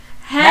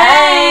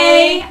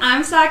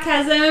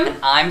Sarcasm.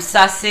 I'm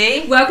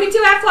Sassy. Welcome to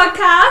our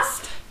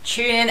podcast.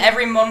 Tune in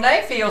every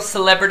Monday for your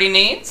celebrity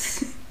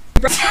needs.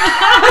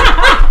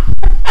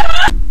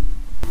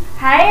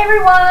 Hey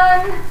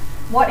everyone!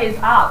 What is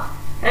up?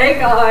 Hey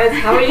guys,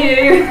 how are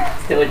you?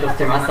 Still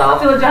adjusting myself.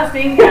 Still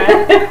adjusting?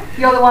 Yeah.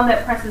 You're the one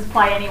that presses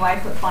play anyway,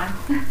 so it's fine.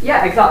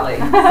 Yeah, exactly.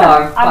 So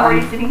I'm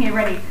already sitting here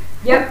ready.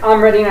 Yep,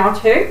 I'm ready now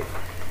too.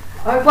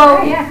 Okay.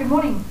 Well, yeah, good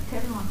morning to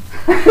everyone.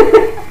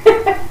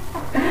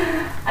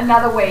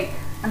 Another week.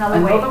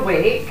 Another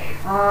week.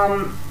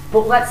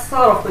 But let's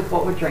start off with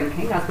what we're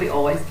drinking, as we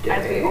always do.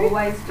 As we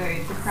always do.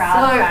 It's a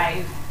crowd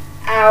fave.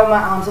 Ow, my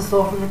arms are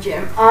sore from the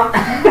gym. What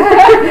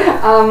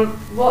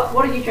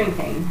are you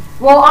drinking?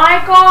 Well,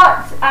 I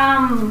got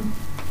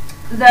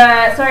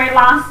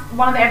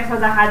one of the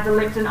episodes I had the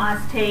Lipton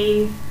iced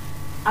tea,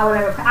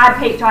 whatever. I had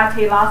peach iced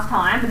tea last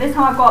time, but this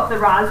time I've got the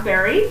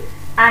raspberry,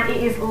 and it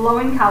is low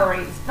in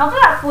calories. Not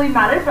that fully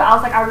matters, but I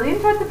was like, I really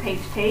enjoyed the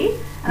peach tea,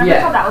 and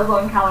I thought that was low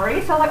in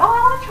calories, so I was like, oh, I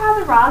want to try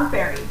the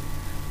raspberry.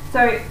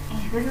 So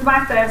this is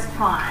my first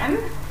time,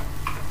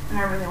 and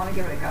I really want to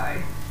give it a go.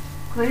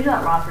 Because I usually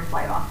like raspberry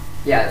flavour.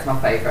 Yeah, it's my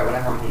favourite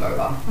whenever I'm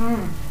hungover.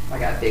 I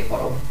get a big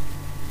bottle.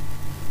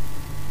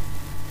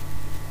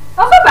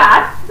 That's not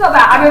bad. It's not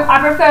bad. I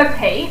prefer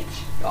peach.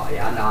 Oh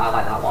yeah, no, I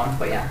like that one,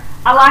 but yeah.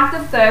 I like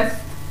the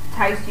first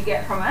taste you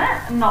get from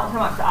it, and not so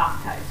much the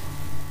aftertaste.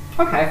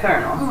 Okay, fair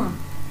enough.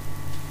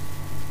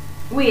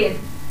 Weird.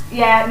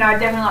 Yeah, no, I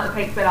definitely like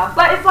the peach better.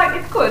 But it's like,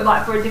 it's good,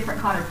 like, for a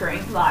different kind of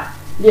drink, like,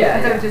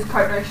 instead of just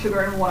Coke, no sugar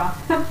and water.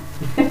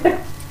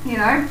 You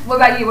know? What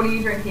about you? What are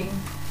you drinking?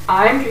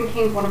 I'm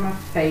drinking one of my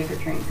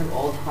favourite drinks of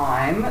all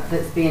time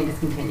that's being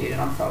discontinued,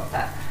 and I'm so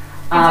upset.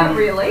 Is it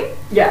really?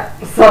 Yeah.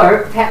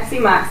 So,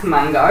 Pepsi Max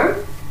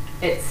Mango.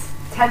 It's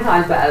 10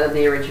 times better than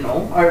the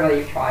original. I don't know if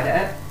you've tried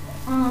it.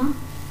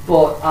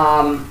 But,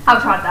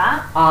 I've tried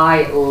that.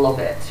 I love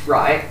it,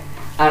 right?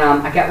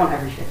 And I get one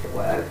every shift at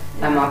work.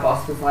 Yeah. And my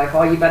boss was like,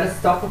 oh, you better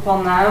stock up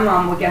on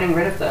them, we're getting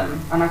rid of them.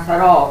 And I said,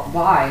 oh,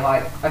 why?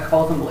 Like, are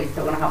Coles and Woolies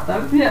still going to have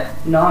them? Yeah.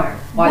 No.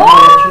 Like,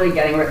 What? they're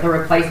literally they're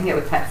replacing it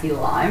with Pepsi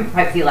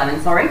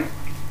Lemon, sorry.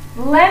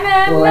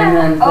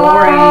 Lemon. Boring.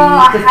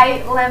 Oh, I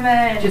hate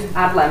lemon. Just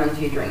add lemon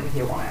to your drink if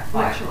you want it.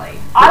 Like, literally.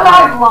 I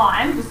love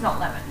lime, just not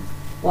lemon.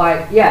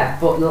 like, yeah,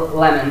 but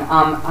lemon.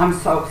 I'm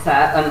so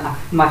upset, and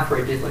my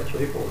fridge is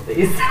literally full of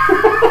these.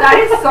 That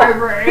is so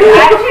rude.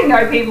 I actually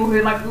know people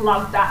who like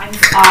love that. And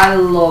I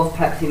love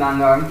Pepsi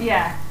Mango.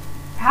 yeah.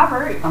 How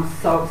rude. I'm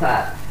so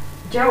upset.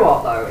 Do you know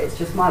what though? It's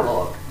just my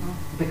luck.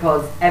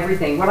 Because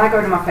everything, when I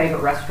go to my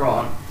favourite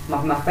restaurant,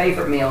 my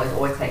favourite meal is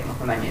always taken off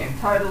the menu.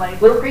 Totally.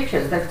 Little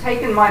Creatures, they've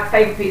taken my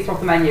favourite pizza off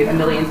the menu a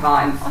million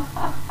times.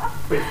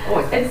 But it's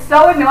always It's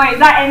so annoying. It's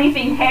like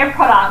anything, hair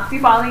products, you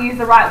finally use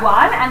the right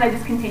one and they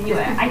just continue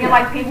it. And you're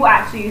like, people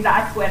actually use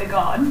that, I swear to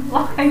God.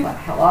 Like,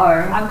 hello.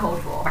 I'm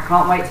called for. I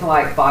can't wait to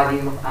like buy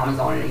these off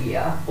Amazon in a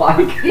year. Like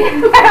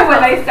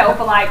When they sell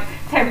for like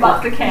 $10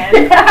 a can.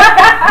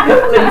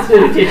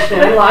 limited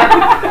edition, like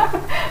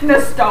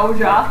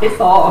Nostalgia. it's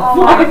off.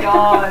 Oh my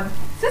God.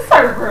 It's just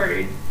so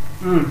rude.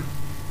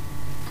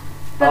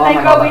 But Oh thank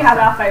my God God, we that's have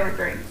so- our favourite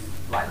drinks,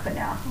 like for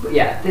now. But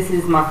yeah, this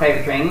is my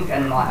favourite drink,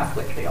 and like I've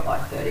literally got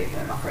like 30 of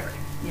them in my fridge.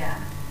 Yeah.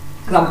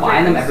 Because I'm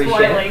buying them every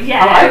Slowly. shift.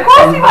 Yeah, I like of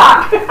course them. you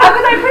are. Because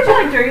I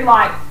originally do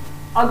like,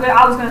 I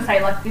was going to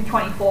say like do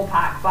 24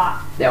 pack,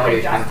 but They only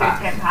do just 10 do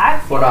packs. 10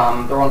 packs.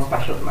 But they're on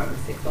special at the moment,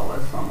 $6.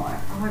 So I'm like,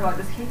 Oh my God,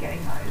 just keep getting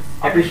those.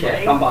 every honestly.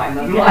 shift I'm buying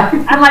them. Yeah.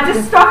 And like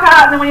just stock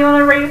out, and then when you want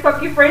to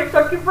restock your fridge,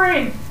 stock your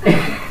fridge.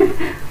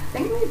 I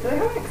think do they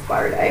have an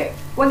expiry date?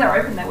 When they're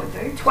open, they would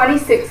do.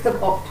 26th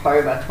of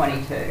October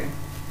 22.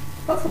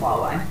 That's a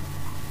while away.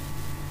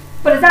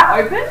 But is that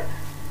open?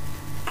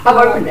 I've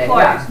opened it,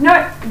 yeah. No,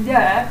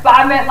 yeah, but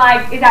I meant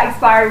like, is that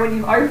expiry when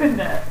you've opened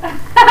it? I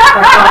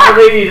can't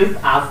believe you just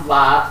asked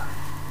that.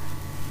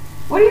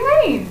 What do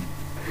you mean?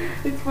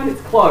 It's when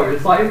it's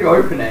closed. Like if you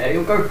open it,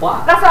 it'll go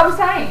flat. That's what I'm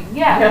saying,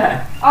 yeah.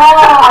 Yeah.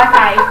 Oh,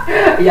 okay.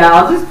 Yeah,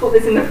 I'll just put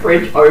this in the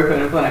fridge open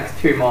for the next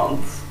 2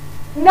 months.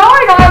 No,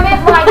 I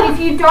meant like if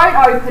you don't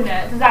open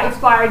it, does that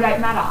expiry date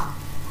matter?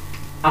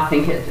 I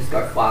think it'll just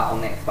go flat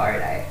on the expiry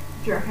date.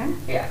 Do you reckon?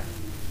 Yeah.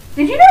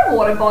 Did you know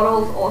water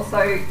bottles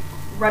also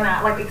run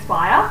out, like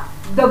expire?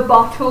 The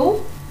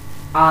bottle?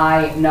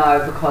 I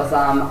know because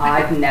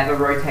I've never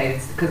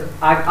rotated because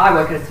I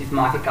work at a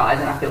supermarket, guys,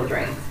 and I fill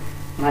drinks,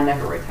 and I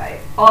never rotate.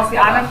 Oh, see,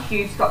 I'm a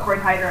huge stock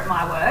rotator at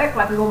my work.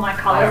 Like with all my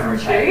colours don't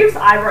and rotate. tubes,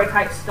 I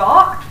rotate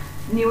stock,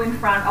 new in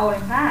front, old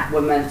in back.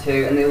 We're meant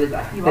to, and the other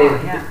day, You are,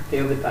 yeah. the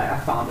other day I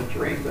found a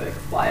drink that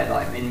expired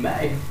like in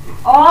May.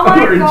 Oh my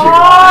Or in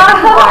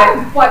God!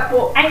 Like what?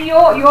 And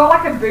you're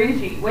like a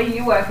bougie. Where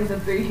you work is a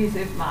bougie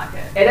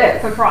supermarket. It is.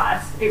 For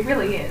price. It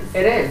really is.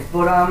 It is,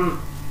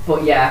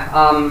 but yeah,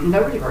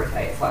 nobody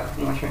rotates, like,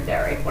 unless you're in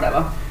dairy,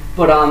 whatever.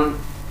 But, I've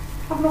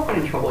not got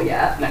in trouble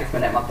yet. Next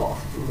minute, my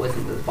boss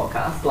listens to this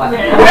podcast. Like,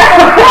 Yeah.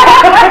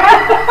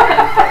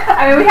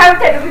 I mean, we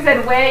haven't technically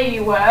said where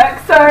you work,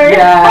 so.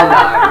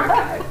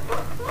 yeah,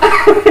 no,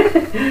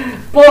 okay.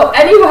 But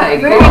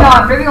anyway,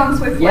 moving on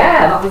swiftly.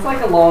 Yeah, that was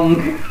like a long.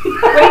 We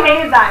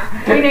needed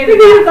that. We we needed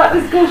needed that.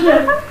 that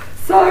discussion.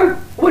 So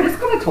we're just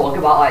gonna talk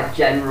about like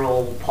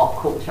general pop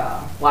culture,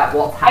 like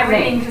what's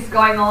happening. Everything just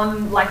going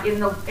on like in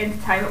the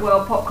entertainment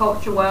world, pop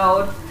culture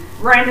world,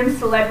 random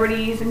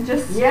celebrities, and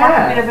just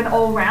like a bit of an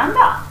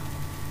all-rounder.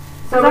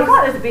 So I feel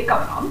like there's a bit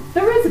going on.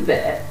 There is a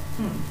bit.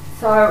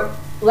 So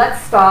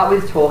let's start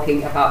with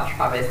talking about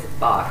Travis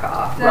Barker,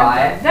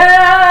 right?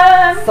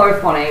 Dun. So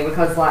funny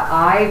because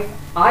like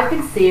I've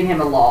been seeing him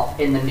a lot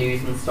in the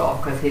news and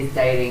stuff because he's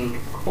dating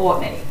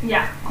Kourtney.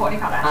 Yeah, Kourtney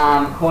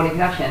Kardashian. Kourtney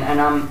Kardashian,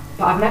 and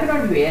but I've never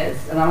known who he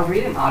is. And I was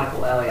reading an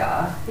article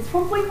earlier. He's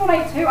from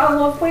Blink-182. I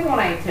love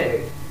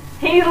Blink-182.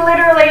 He's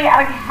literally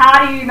like,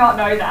 how do you not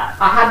know that?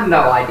 I had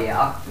no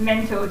idea.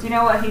 Mental. Do you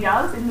know what he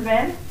does in the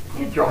band?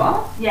 He's a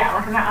drummer. Yeah,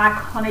 like an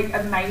iconic,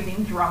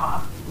 amazing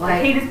drummer.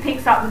 Like he just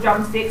picks up the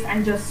drumsticks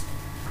and just.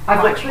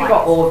 I've literally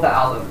got all of the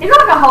albums. He's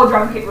got like a whole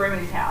drum kit room in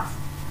his house.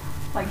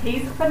 Like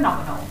he's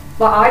phenomenal.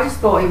 But I just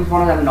thought he was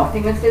one of them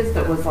nothingnesses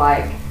that was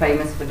like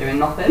famous for doing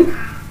nothing.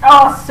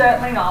 Oh,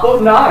 certainly not.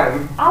 But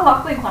no. I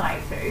love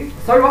Blink-182.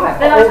 So do I.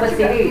 They're All the like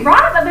CDs.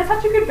 right? Like, they're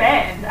such a good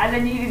band, and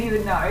then you didn't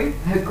even know.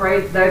 Their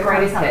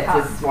greatest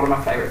hits is one of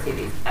my favourite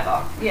CDs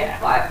ever. Yeah.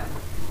 Like,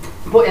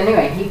 but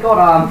anyway, he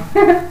got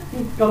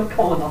he got a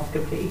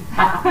colonoscopy.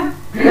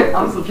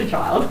 I'm such a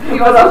child.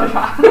 You are such a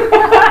child.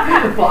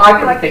 But I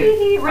couldn't like,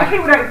 think. rich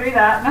people don't do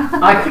that.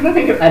 I couldn't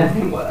think of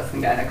anything worse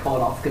than getting a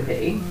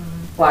colonoscopy.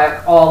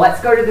 Like, oh,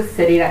 let's go to the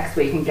city next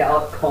week and get a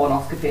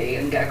colonoscopy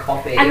and get a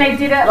coffee. And they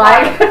did it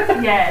like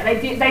yeah,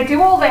 they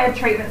do all their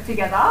treatments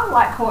together,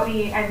 like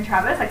Kourtney and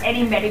Travis. Like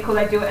any medical,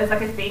 they do it as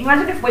like a thing.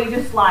 Imagine if we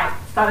just like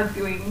started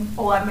doing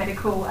all our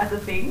medical as a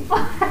thing,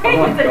 like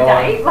Oh as a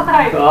date.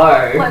 Like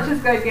no. let's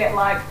just go get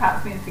like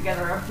pap smears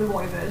together of the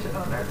boy version,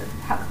 or there's a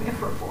pap smear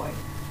for a boy.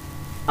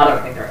 I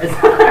don't think there is.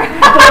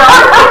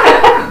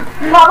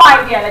 But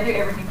like yeah, they do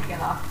everything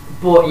together.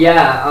 But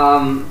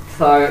yeah,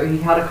 so he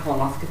had a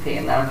colonoscopy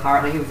and then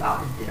apparently he was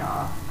out for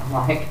dinner and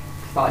like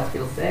started to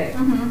feel sick.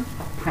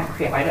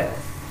 Pancreatitis.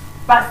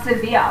 But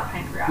severe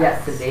pancreatitis.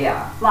 Yeah,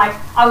 severe. Like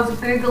I was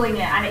googling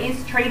it and it is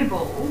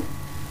treatable,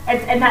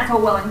 and that's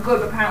all well and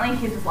good. But apparently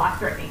his is life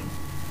threatening.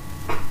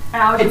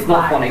 And I was It's just not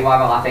like, funny, why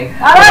am I laughing?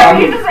 I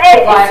know, Like,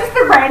 it's just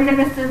the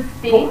randomness of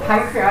things. Well,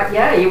 pancreatitis,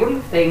 yeah, you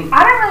wouldn't think.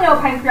 I don't really know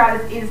what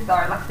pancreatitis is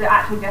though, like the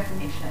actual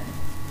definition.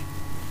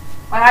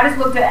 Like I just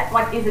looked at it,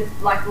 like is it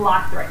like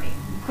life threatening?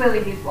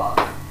 Clearly his was.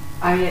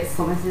 I mean, it's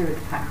something to do with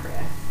the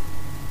pancreas.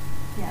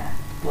 Yeah.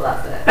 Well,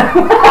 that's it. I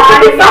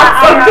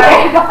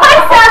know. I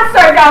sound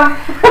so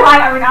dumb.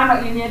 Like, I mean, I'm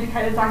not uni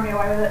educated, so I can get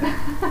away with it.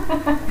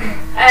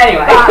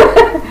 Anyway.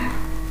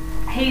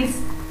 But he's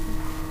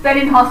been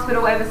in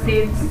hospital ever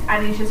since,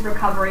 and he's just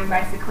recovering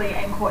basically.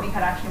 And Kourtney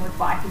Kardashian was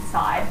by his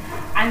side,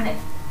 and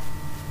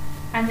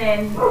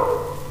then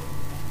oh,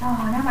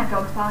 now my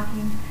dog's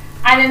barking.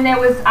 And then there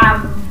was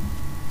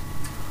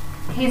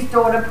his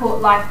daughter put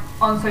like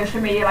on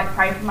social media like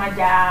pray for my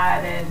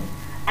dad,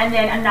 and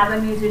then another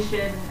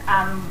musician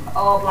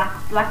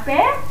Black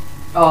Bear.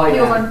 Oh yeah.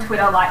 He was on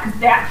Twitter like because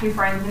they're actually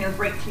friends, and he was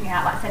reaching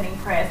out like sending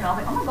prayers, and I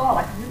was like, oh my god,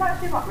 like is this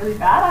actually like really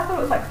bad? I thought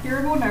it was like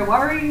curable, no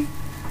worries.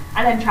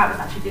 And then Travis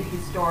actually did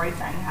his story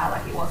saying how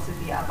like it was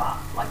severe, but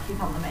like he's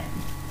on the mend.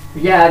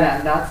 Yeah,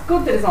 no, that's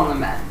good that it's on the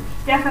mend.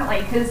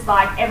 Definitely, because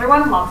like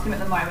everyone loves him at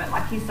the moment.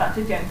 Like he's such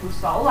a gentle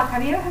soul. Like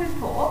have you ever heard him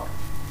talk?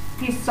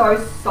 He's so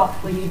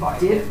softly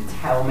spoken. Did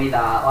tell me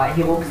that. Like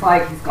he looks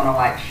like he's gonna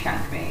like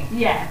shank me.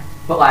 Yeah.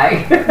 But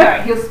like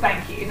No, he'll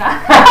spank you.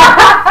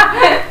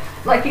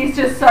 Like he's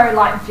just so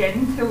like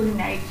gentle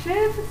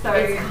natured. So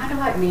it's kind of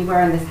like me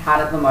wearing this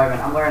hat at the moment.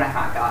 I'm wearing a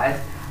hat, guys.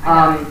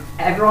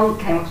 Everyone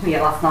came up to me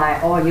last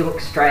night, oh, you look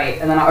straight,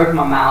 and then I opened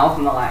my mouth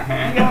and they're like,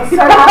 You're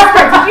so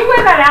frustrated. Did you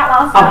wear that out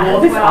last night? I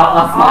wore this out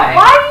last night.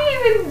 Why do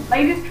you even,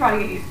 they just try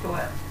to get used to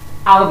it?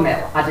 I'll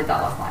admit, I did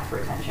that last night for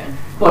attention.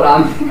 But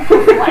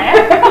Claire?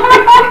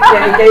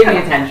 yeah, he gave me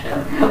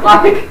attention.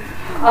 Like,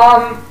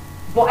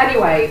 but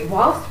anyway,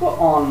 whilst we're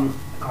on,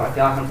 God, I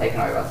feel like I'm taking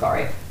over,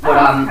 sorry.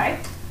 But okay.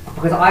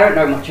 Because I don't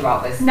know much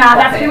about this. Nah,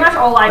 that's topic, pretty much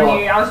all I but-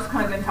 knew. I was just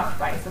kind of going to touch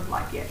base of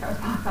like, yeah, Travis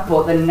Barker.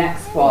 But the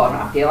next one,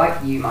 I feel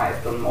like you might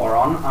have done more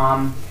on.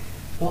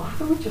 What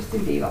happened with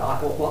Justin Bieber?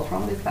 Like, what's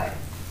wrong with his face?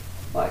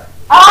 Like,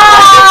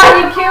 Oh,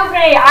 you killed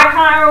me! I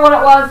can't remember what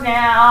it was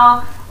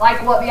now,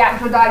 like what the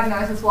actual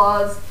diagnosis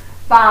was,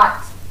 but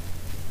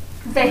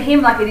for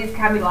him, like it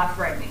can be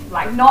life-threatening.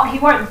 Like he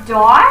won't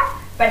die,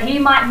 but he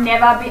might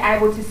never be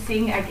able to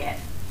sing again.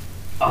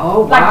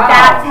 oh wow. Like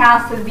that's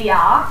how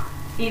severe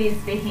it is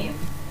for him.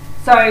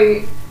 So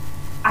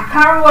I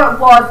can't remember what it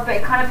was, but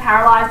it kind of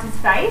paralysed his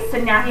face. So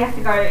now he has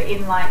to go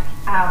in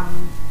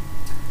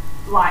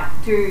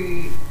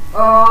do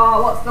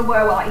what's the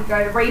word? Well, like you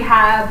go to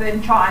rehab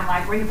and try and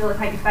like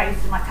rehabilitate your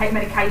face and like take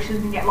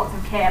medications and get lots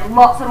of care,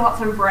 lots and lots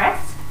of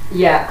rest.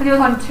 Yeah. Because he was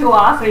on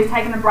tour, so he's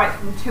taken a break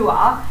from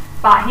tour,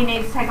 but he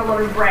needs to take a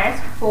lot of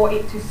rest for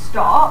it to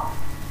stop.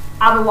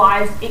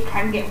 Otherwise, it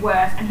can get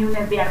worse, and he'll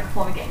never be able to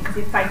perform again because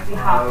his face will be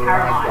half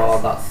paralysed. Oh my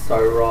god, that's so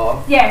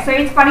raw. Yeah, so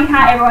it's funny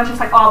how everyone's just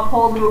like, oh,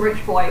 poor little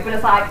rich boy, but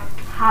it's like,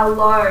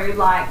 hello,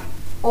 like,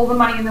 all the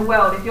money in the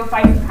world. If your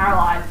face is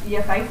paralysed,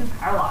 your face is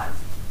paralysed.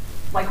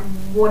 Like,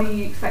 what do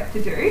you expect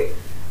to do?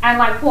 And,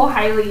 like, poor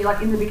Hayley,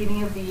 like, in the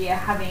beginning of the year,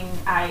 having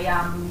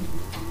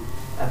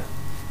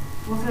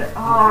was it? I was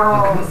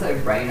Oh. going to say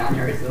brain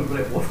aneurysm, but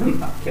it wasn't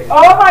that kid.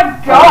 Oh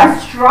my god,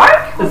 a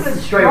stroke? Was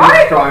it straight with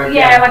a stroke,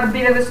 Yeah, yeah. like a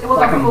bit of a, it was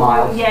Like like a full,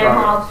 mild yeah, stroke.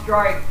 mild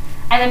stroke.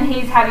 And then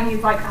he's having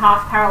his, like,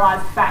 half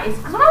paralysed face.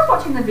 Because when I was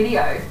watching the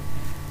video,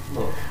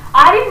 Look.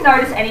 I didn't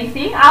notice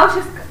anything. I was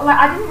just, like,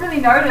 I didn't really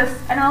notice.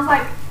 And I was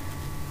like,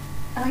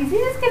 is he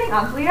just getting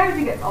uglier as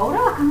he gets older?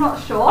 Like, I'm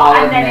not sure. I'll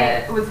And then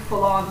admit, it was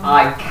full on.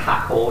 I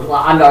cackled.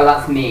 Like, I know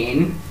that's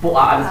mean, but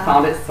like, I just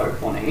found it so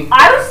funny.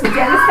 I was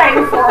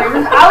devastated for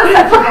him. I was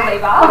such a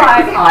believer.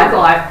 Like, I was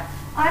like,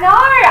 I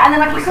know. And then,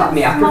 like, he cut couldn't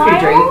me after a smile. few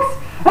drinks.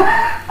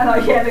 I know,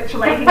 yeah,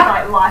 literally, he's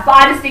like life. But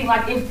I just think,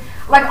 like,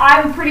 if, like,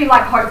 I'm pretty,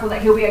 like, hopeful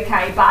that he'll be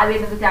okay, but at the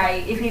end of the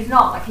day, if he's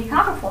not, like, he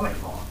can't perform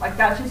anymore. Like,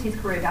 that's just his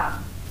career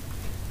done.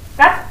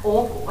 That's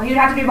awful. He'd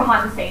have to do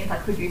behind the scenes,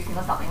 like, producing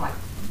or something, like,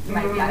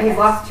 maybe, I His guess.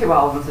 last 2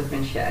 albums have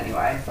been shit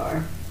anyway,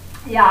 so.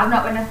 Yeah, I've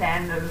not been a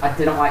fan of, I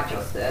didn't like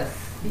Justice.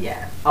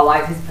 yeah, I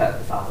liked his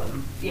Purpose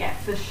album yeah,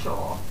 for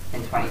sure.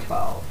 in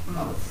 2012.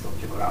 That was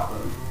such a good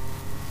album.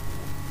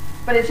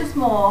 But it's just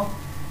more,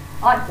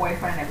 I like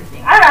Boyfriend and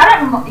everything. I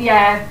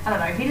don't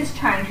know, he just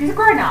changed. He's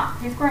grown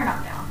up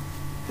now,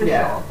 for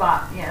Yeah. sure.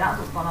 But yeah, that's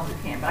what's gone on with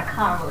him. But I can't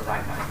remember what the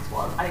diagnosis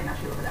was. I didn't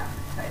actually look it up at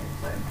the stage,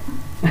 so.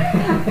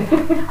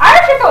 I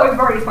actually thought we've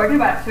already spoken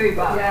about it too,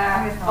 but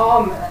I guess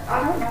not. I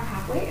don't know,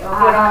 have we?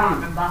 I don't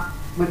remember.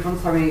 We've done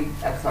so many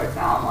episodes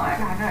now, I'm like.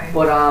 Yeah, I know.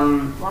 But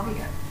Loving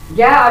it.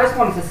 yeah, I just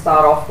wanted to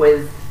start off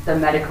with the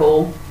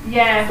medical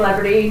Yeah.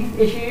 celebrity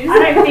issues.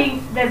 I don't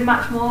think there's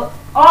much more.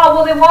 Oh,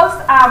 well, there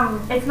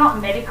was, it's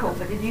not medical,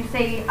 but did you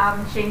see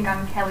Machine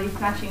Gun Kelly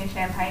smashing a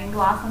champagne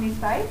glass on his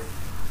face?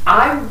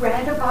 I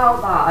read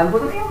about that. I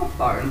wasn't he on the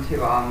phone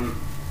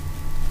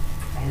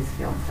to his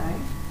fiance.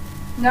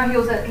 No, he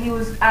was at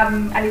his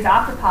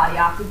after party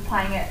after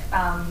playing at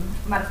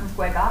Madison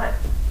Square Garden.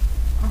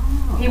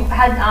 Oh. He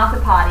had an after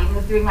party and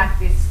was doing like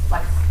this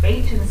like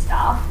speech and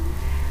stuff.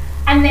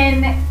 And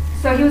then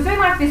so he was doing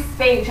like this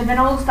speech and then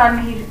all of a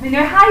sudden you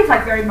know how he's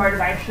like very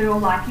motivational,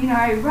 like, you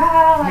know,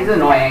 rah, like, He's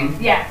annoying.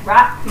 yeah,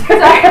 right.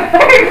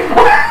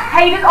 So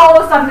he just all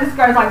of a sudden just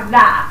goes like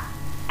that.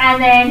 And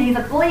then he's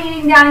like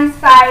bleeding down his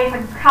face,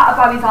 like cut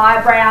above his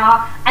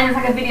eyebrow, and there's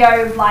like a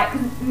video of like,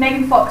 cause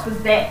Megan Fox was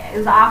there, it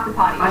was the after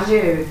party. I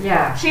do,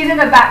 yeah. She's in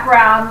the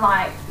background,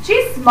 like,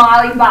 she's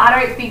smiling, but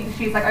I don't think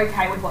she's like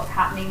okay with what's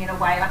happening in a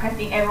way. Like, I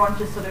think everyone's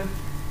just sort of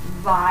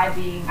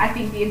vibing. I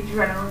think the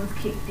adrenaline's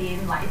kicked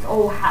in, like, it's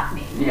all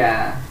happening.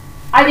 Yeah.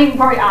 I think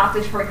probably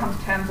after she probably comes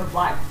to terms of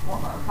like,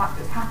 what the fuck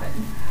just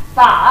happened.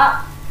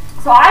 But,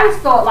 so I just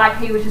thought like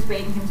he was just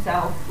being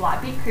himself,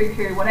 like bit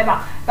cuckoo,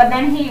 whatever. But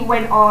then he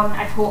went on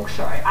a talk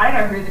show. I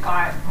don't know who the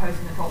guy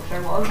hosting the talk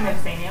show was,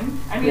 never seen him.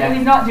 I mean, Yeah.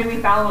 he's not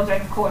Jimmy Fallon or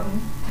James Corden,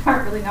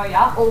 don't really know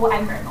ya, or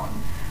Anne Redmond.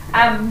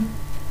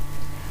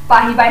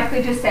 But he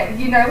basically just said,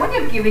 you know, when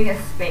you're giving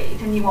a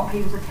speech and you want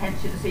people's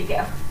attention, so you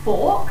get a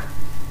fork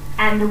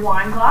and a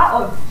wine glass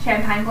or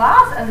champagne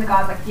glass, and the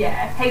guy's like,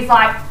 yeah. He's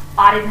like,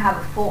 I didn't have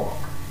a fork.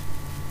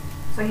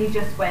 So he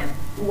just went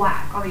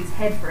whack on his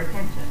head for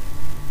attention.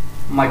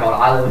 Oh my god,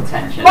 I love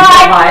attention.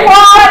 Like,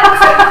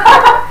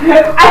 what?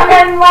 And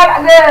then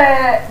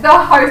like the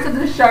host of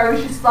the show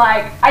was just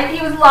like, he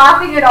was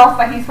laughing it off,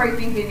 but he's probably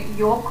thinking,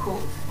 you're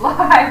cool.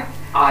 Like,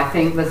 I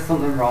think there's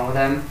something wrong with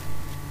him.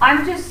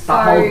 I'm just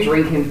That so... whole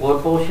drinking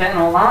blood bullshit and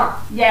all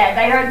that. Yeah,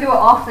 they don't do it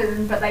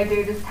often, but they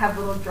do just have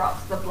little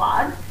drops of the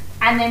blood.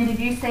 And then did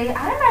you see,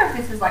 I don't know if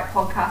this is like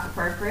podcast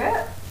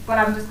appropriate, but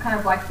I'm just kind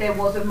of like, there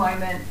was a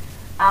moment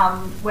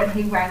when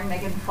he rang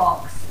Megan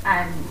Fox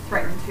and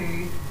threatened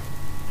to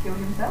kill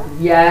himself.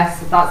 Yes,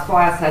 that's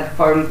why I said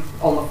phone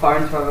on the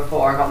phone to her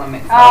before I got them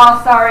mixed up.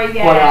 Oh, sorry,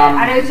 yeah. But,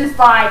 and it was just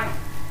like,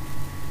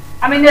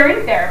 I mean, they're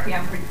in therapy.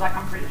 I'm pretty sure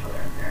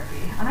they're in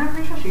therapy, and I'm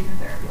pretty sure she's in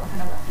therapy. Like, I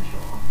know that for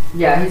sure.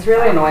 Yeah, he's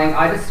really annoying.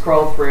 I just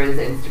scroll through his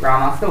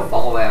Instagram. I still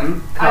follow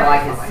him. I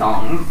like his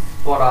songs,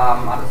 but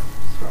I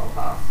just scroll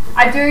past.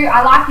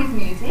 I like his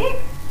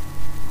music,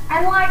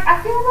 and like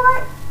I feel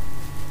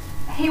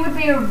like he would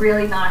be a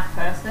really nice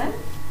person,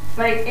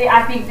 but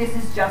I think this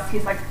is just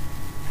his like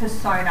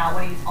persona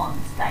when he's on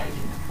stage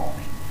and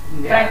performing.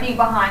 Yeah. But I think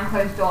behind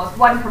closed doors,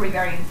 one, he's probably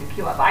very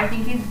insecure, but I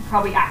think he's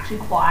probably actually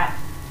quite,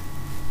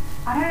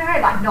 I don't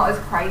know, like not as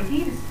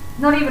crazy, just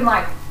not even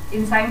like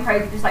insane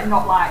crazy, just like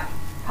not like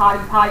party.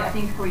 I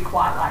think he's probably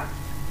quite like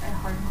at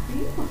home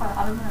clean.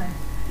 I don't know.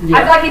 Yeah. I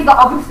feel like he's the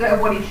opposite of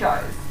what he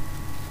shows.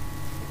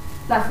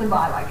 That's the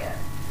vibe I get.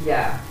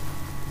 Yeah.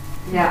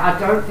 Yeah, I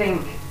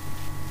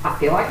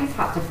feel like he's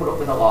had to put up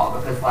with a lot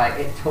because like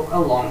it took a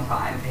long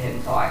time for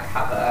him to like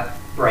have a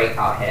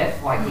breakout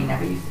hit. Like he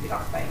never used to be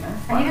that famous.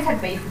 And he just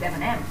had beef with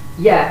Eminem.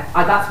 Yeah,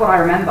 that's what I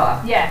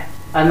remember. Yeah.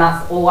 And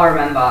that's all I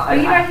remember. But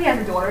And you know he has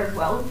a daughter as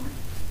well,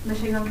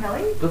 Machine Gun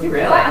Kelly. Does he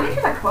really? Like, I think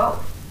she's like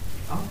 12.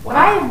 Oh, wow. But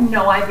I have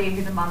no idea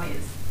who the mum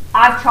is.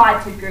 I've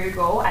tried to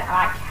Google and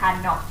I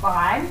cannot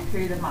find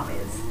who the mum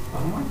is.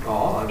 Oh my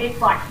god. It's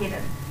like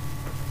hidden.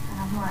 And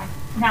I'm Like,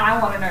 now I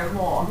want to know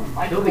more.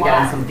 Like, She'll be why?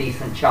 getting some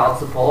decent child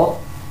support.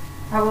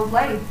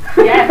 Probably.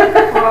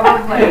 Yeah,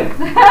 probably.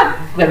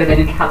 Living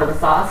in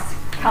Calabasas.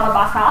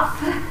 Calabasas.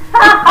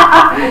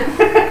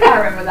 I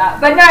remember that.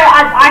 But no,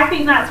 I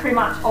think that's pretty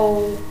much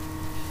all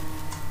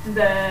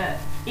the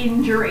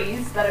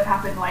injuries that have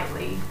happened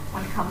lately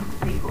when it comes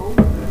to people.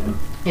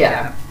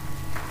 Yeah.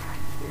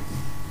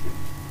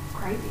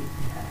 Crazy.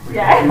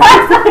 Yeah.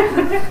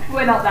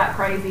 We're not that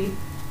crazy.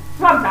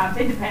 Sometimes,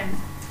 it depends.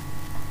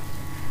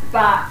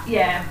 But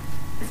yeah.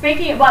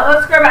 Speaking of,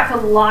 let's go back to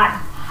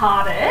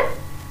light-hearted.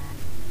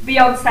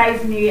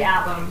 Beyonce's new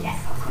album.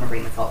 Yes, I was going to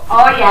bring this up.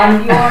 Oh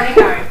yeah, you already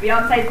know.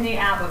 Beyonce's new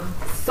album.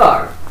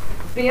 So,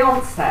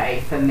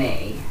 Beyonce, for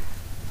me,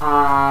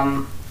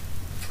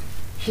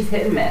 she's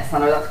hit and miss. I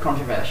know that's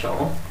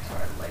controversial.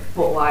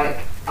 But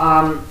like,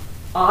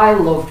 I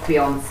loved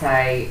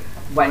Beyonce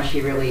when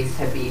she released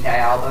her B-Day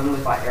album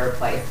with like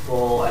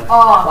Irreplaceable and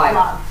like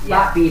love, yeah.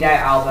 that B-Day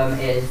album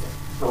is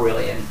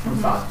brilliant from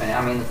start to finish.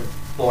 I mean, there's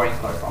a boring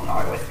slow song that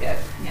I always skip,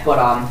 but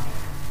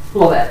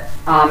love it.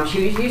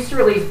 She used to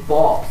release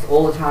bops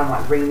all the time,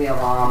 like Ring the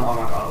Alarm. Oh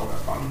my god, I love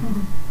that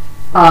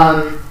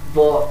song.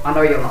 But I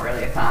know you're not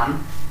really a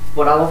fan,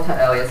 but I loved her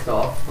earlier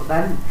stuff. But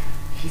then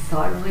she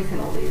started releasing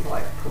all these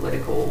like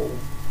political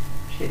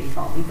shitty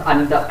songs,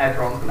 and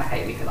everyone's gonna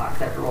hate me for that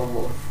because everyone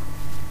loves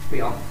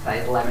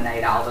Beyonce's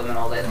Lemonade album and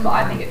all this, but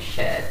I think it's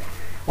shit.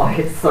 Like,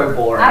 it's so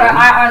boring.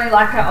 I only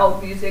like her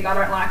old music. I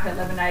don't like her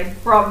Lemonade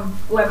from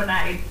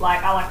Lemonade.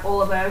 Like, I like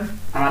all of them.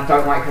 And I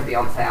don't like her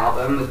Beyonce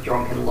album with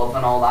Drunk in Love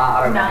and all that.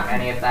 I don't like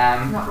any of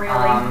them. Not really.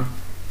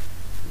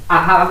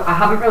 I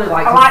haven't really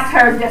liked. I liked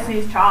her as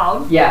Destiny's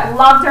Child. Yeah.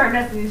 Loved her as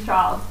Destiny's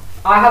Child.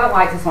 I haven't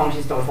liked a song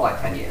she's done for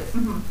like 10 years.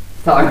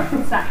 So.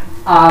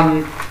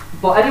 Same.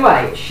 But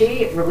anyway,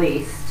 she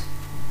released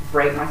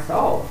Break My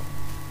Soul.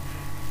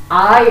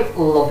 I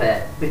love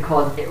it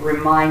because it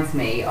reminds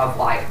me of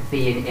like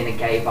being in a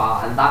gay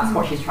bar, and that's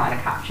what she's trying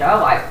to capture,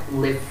 like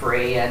live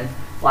free. And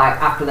like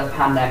after the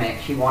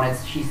pandemic, she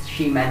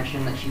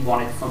mentioned that she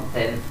wanted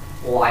something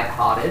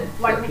light-hearted,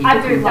 like that people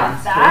I do can love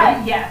dance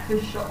that. to. Yeah, for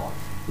sure.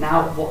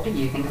 Now, what do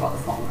you think about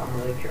the song?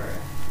 I'm really curious.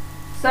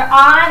 So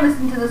I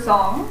listened to the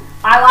song.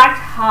 I liked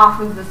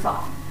half of the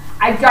song.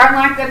 I don't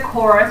like the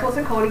chorus. What's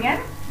it called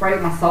again?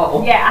 Break My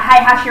Soul. Yeah, I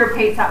hate how she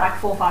repeats that like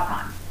 4 or 5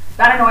 times.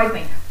 That annoys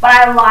me. But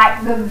I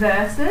like the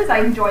verses. I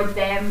enjoyed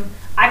them.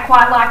 I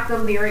quite like the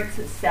lyrics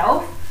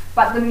itself.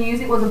 But the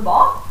music was a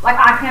bop. Like,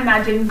 I can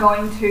imagine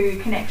going to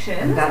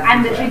Connections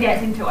and literally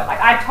dancing to it. Like,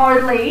 I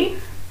totally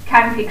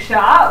can picture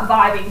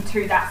vibing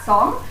to that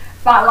song.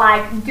 But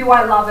like, do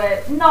I love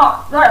it? I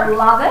don't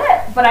love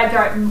it, but I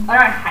don't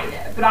hate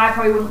it. But I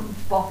probably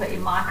wouldn't bop it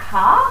in my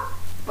car.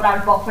 But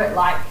I'd bop it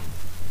like,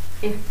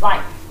 if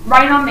like,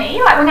 Rain on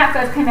Me, like when that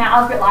first came out,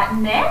 I was a bit like,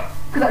 meh.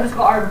 Because I just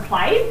got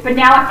overplayed, but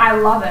now like I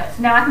love it.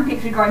 So now I can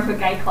picture going to a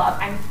gay club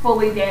and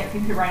fully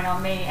dancing to Rain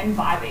on Me and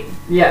vibing.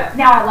 Yeah.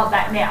 Now I love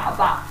that now,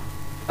 but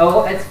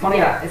it's funny.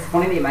 It's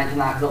funny that you mention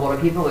that because a lot of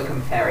people are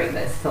comparing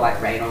this to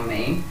like Rain on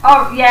Me.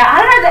 Oh yeah,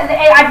 I don't know.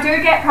 I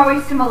do get probably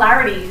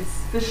similarities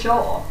for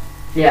sure.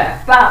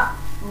 Yeah. But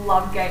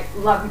love gay.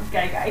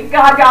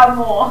 Gaga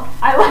more.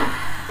 I love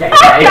gay.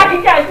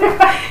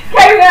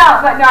 Came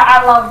out, but no,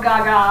 I love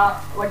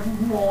Gaga like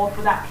more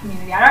for that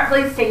community. I don't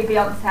really see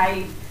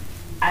Beyonce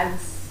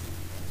as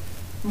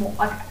more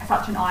like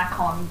such an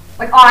icon.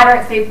 Like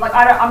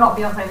I'm not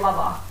a Beyonce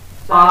lover.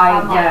 So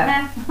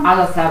as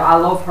I said, I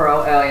love her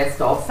earlier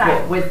stuff. Same.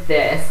 But with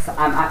this,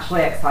 I'm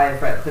actually excited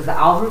for it because the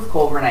album's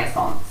called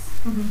Renaissance,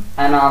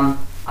 and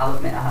I'll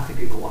admit I have to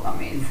Google what that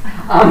means.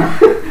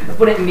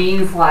 But it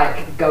means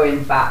like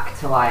going back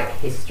to like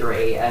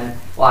history, and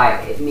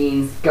like it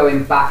means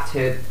going back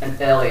to an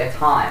earlier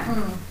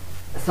time.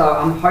 So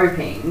I'm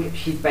hoping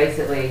she's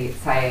basically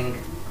saying,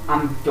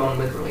 I'm done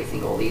with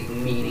releasing all these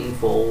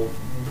meaningful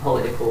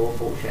political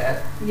bullshit.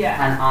 Yeah.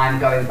 And I'm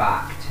going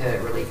back to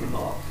releasing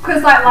more.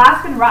 Because like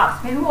Life's Been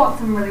Rough, people want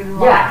some really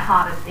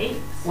light-hearted things.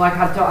 Like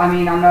I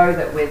know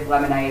that with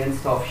Lemonade and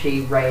stuff,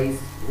 she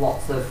raised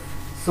lots of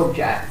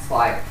subjects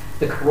like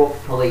the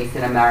corrupt police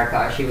in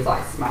America. She was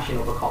like smashing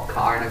up a cop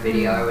car in a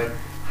video,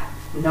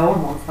 and no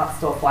one wants that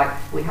stuff. Like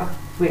I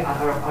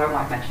don't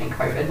like mentioning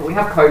COVID, but we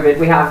have COVID.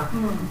 We have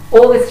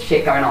all this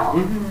shit going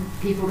on.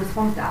 People just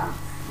want to dance.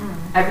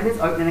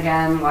 Everything's opening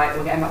again, like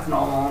we're getting back to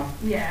normal.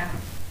 Yeah.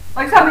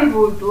 Like some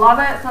people love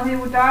it, some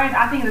people don't.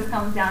 I think it just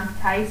comes down to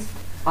taste.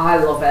 I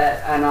love it.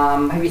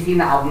 And have you seen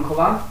the album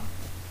cover?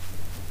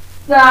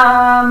 When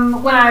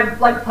I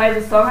like played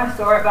the song, I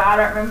saw it, but I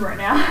don't remember it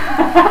now.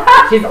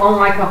 She's on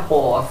like a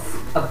horse,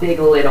 a big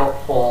lit up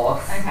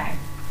horse. Okay.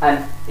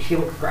 And she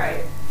looks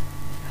great.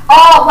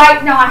 Oh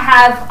wait, no,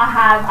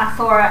 I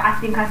saw it. I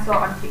think I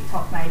saw it on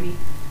TikTok maybe.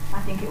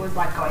 I think it was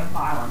like going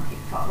viral on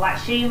TikTok. Like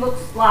she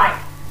looks like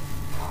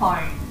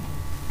toned.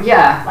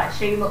 Yeah. Like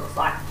she looks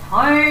like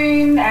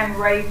toned and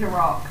ready to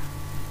rock.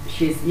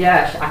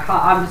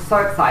 I'm just so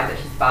excited that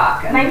she's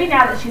back. And maybe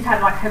now that she's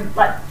had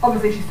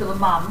obviously she's still a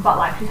mum, but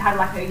like she's had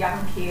like her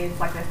young kids,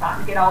 like they're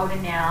starting to get older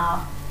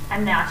now.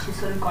 and now she's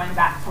sort of going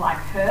back to like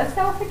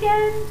herself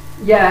again.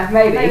 Yeah,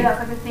 maybe. Maybe that's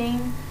like a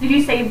thing. Did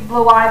you see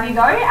Blue Ivy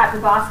though at the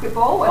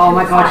basketball? What Oh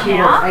my god, like she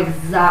now? looks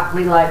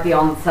exactly like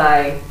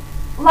Beyonce.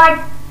 Like,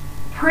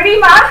 pretty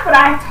much, but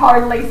I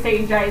totally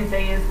see Jay-Z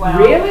as well.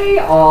 Really?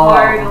 Oh.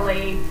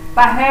 Totally.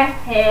 But her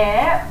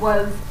hair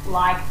was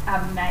like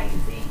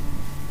amazing.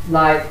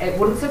 Like, it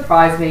wouldn't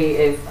surprise me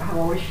if, how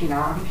old is she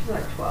now? I think she's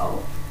like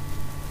 12.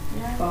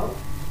 Yeah, 12?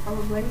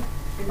 probably.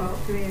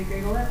 Do we need to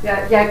Google it?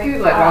 Yeah,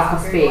 Google it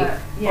whilst I speak.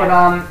 Yeah.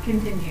 But,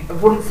 continue. it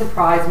wouldn't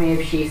surprise me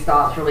if she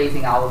starts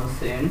releasing albums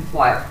soon.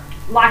 Like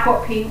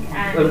what Pink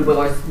and...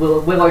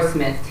 Willow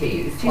Smith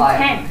teased. She's like,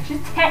 10.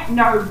 She's 10.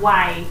 No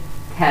way.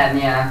 10,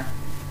 yeah.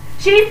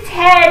 She's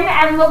 10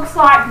 and looks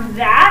like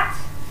that.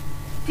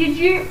 Did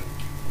you...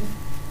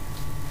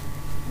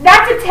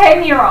 That's a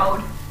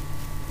 10-year-old.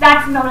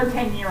 That's not a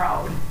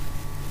 10-year-old.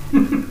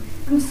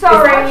 I'm sorry.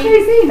 Is that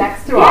Jay-Z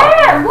next to her?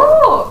 Yeah,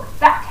 look.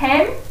 That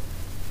 10.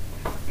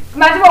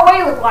 Imagine what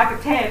we look like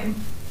at 10.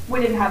 We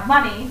didn't have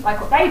money,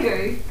 like what they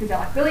do, because they're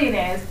like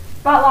billionaires.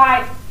 But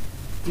like...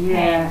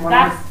 Yeah, 10,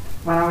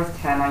 when I was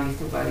 10, I used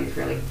to wear these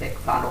really thick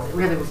sandals. It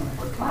really wasn't a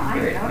good time I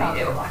period don't for know me.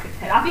 what I look like at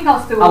 10. I think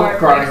I'll still I wear look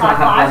gross. I have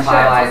blonde shirts or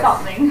highlights.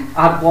 something.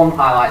 I had blonde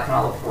highlights and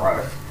I look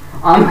gross.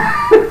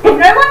 If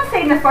no one's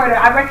seen the photo,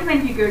 I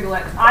recommend you Google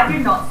it. 'Cause I do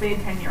not see a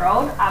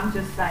 10-year-old. I'm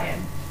just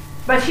saying.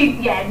 But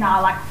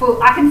like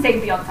full. I can see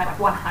Beyonce like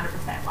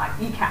 100%. Like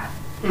you can.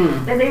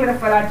 Mm. There's even a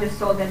photo I just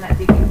saw then that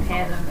did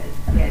compare them.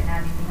 But yeah, now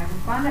do you think I can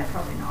find it?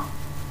 Probably not.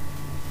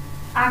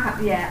 I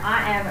can't. Yeah,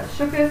 I am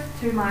shooketh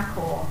to my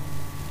core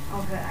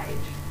of her age.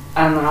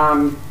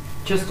 And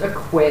just a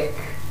quick.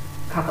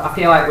 I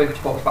feel like we've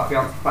talked about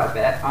Beyonce quite a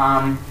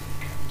bit.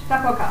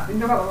 That podcast. We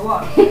can talk about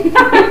what we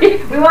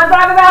want. We want to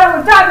talk about it.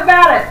 We'll talk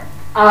about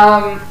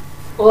it.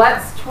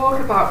 Let's talk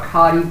about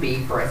Cardi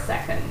B for a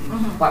second.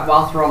 Mhm. Like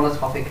whilst we're on the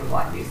topic of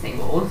like new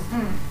singles,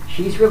 Mm.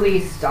 she's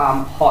released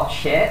Hot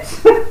Shit,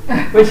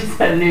 which is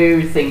her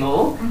new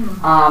single.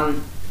 Mhm.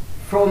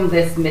 From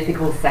this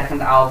mythical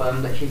second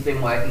album that she's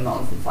been working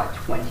on since like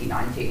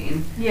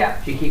 2019. Yeah.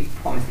 She keeps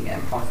promising it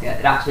and promising it.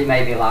 It actually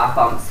made me laugh.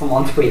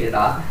 Someone tweeted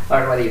her. I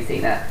don't know whether you've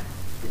seen it.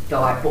 They're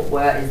like, but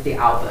where is the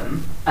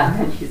album? And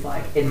then she's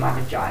like, in my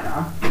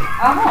vagina.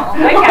 Oh,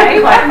 okay.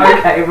 Like,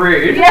 okay,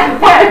 rude. Yeah.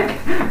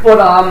 But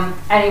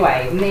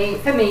anyway,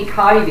 for me,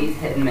 Cardi B's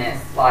hit and miss.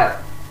 Like,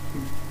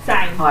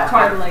 Same. I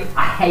Totally.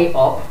 I hate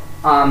Up.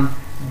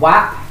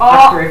 WAP Oh,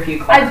 after a few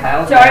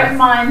cocktails. I don't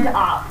mind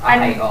Up. I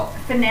And hate Up.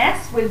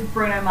 Finesse with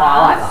Bruno Mars. I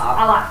like that.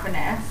 I like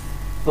Finesse.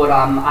 But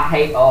I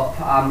hate Up.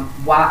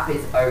 WAP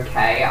is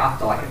okay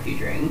after like a few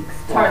drinks.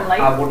 But Totally.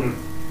 I wouldn't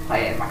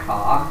play it in my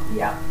car.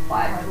 Yep.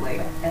 Like,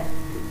 Totally.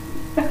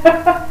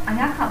 I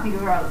now can't think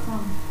of her other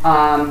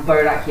song.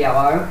 Bodak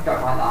Yellow.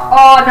 Don't like that.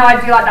 Oh no,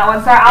 I do like that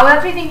one. Sorry, I was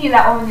actually thinking of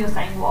that one when you were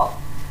saying what.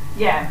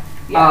 Yeah.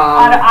 Yeah.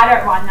 I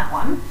don't mind that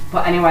one.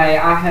 But anyway,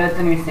 I heard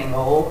the new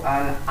single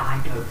and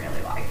I don't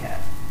really like it.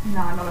 No,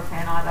 I'm not a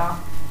fan either.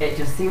 It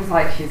just seems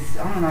like she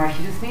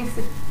just needs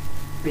to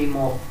be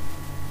more,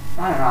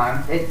 I don't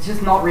know, it's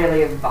just not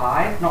really a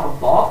vibe, not a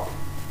bop.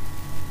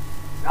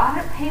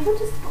 I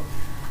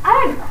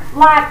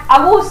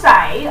will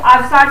say,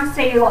 I've started to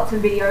see lots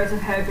of videos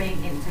of her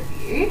being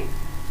interviewed,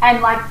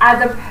 and like,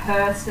 as a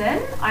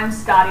person, I'm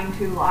starting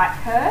to like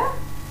her.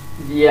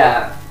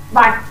 Yeah.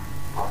 Like,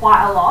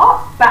 quite a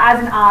lot, but as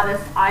an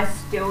artist, I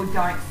still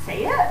don't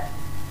see it.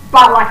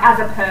 But like, as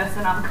a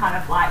person, I'm kind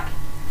of like...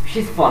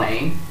 She's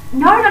funny.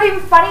 No, not even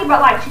funny, but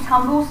like, she's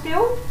humble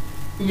still.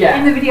 Yeah.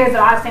 In the videos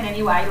that I've seen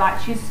anyway, like,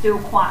 she's still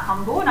quite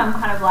humble, and I'm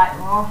kind of like,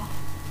 oh...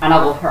 And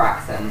I love her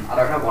accent. I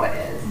don't know what it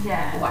is.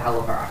 Yeah. Like, I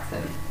love her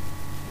accent.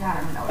 Yeah,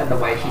 I don't know what And it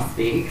the way is she either.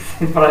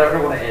 speaks. But I don't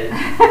know what it is.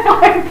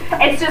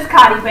 It's just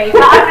Cardi B.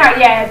 But I don't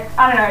know, yeah,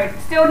 I don't know.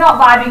 Still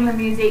not vibing the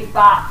music,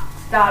 but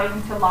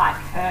starting to like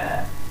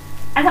her.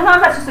 And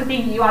sometimes that's just a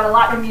thing. You either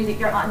like the music,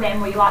 you don't like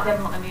them, or you like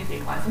them, not the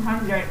music. Like,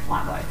 sometimes you don't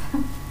like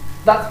both.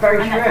 That's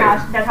very And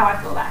true. that's how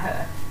I feel about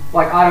her.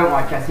 Like, I don't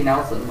like Jessie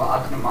Nelson, but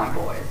I don't mind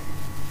boys.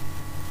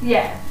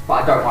 Yeah.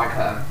 But I don't like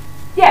her.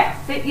 Yeah.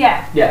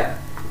 Yeah. Yeah.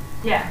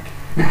 Yeah.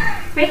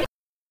 Speaking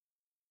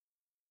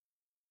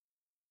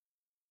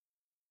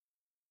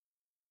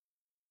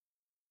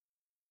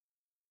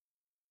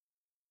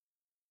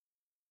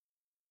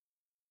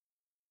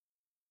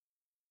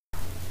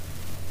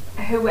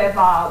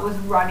whoever was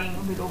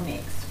running Little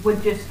Mix were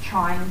just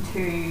trying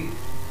to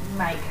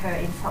make her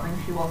in something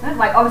she wasn't.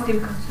 Like, obviously,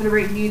 because sort of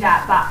already knew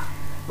that, but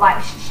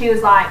like, she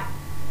was like,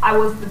 I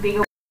was the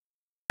bigger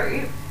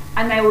group,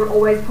 and they would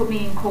always put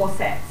me in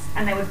corsets,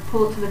 and they would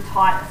pull it to the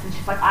tightest, and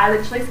she's like, I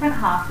literally spent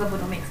half of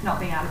Little Mix not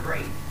being able to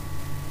breathe.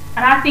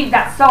 And I think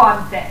that's so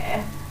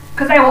unfair,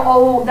 because they were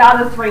all, the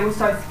other three were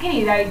so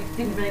skinny, they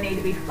didn't really need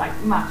to be like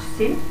much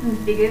thin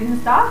and bigger and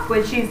stuff,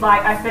 where she's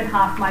like, I spent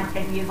half my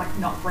 10 years like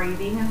not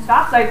breathing and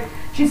stuff, so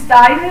she's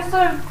starting to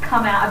sort of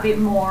come out a bit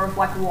more of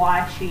like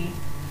why she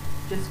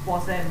just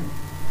wasn't,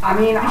 I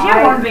mean, she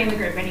didn't want to be in the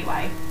group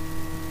anyway.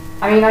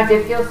 I mean, I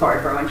did feel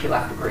sorry for her when she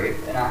left the group,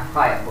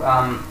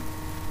 and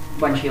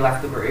when she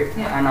left the group,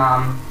 Yeah.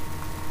 and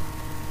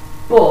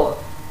but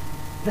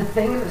the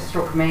thing that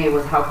struck me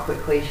was how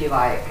quickly she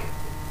like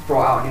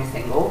brought out a new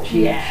single.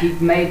 She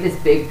made this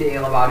big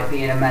deal about it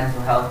being a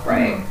mental health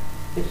break,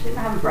 but she didn't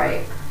have a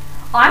break.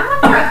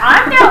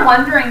 I'm now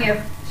wondering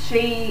if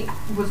she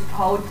was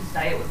told to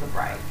say it was a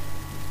break.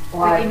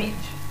 Like, the image.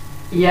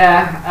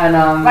 Yeah, and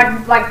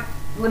like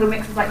Little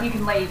Mix was like, you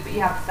can leave, but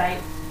you have to say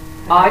it.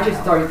 I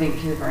just don't think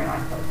she's a very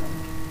nice person.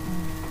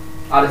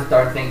 I just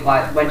don't think,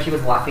 like, when she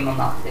was laughing on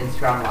that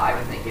Instagram live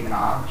with Nicki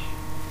Minaj.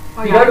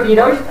 Oh, you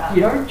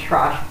don't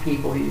trash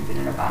people who've been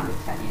in a band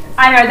for 10 years.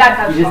 I know, that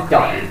does You just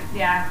shock me. don't.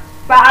 Yeah.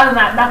 But other than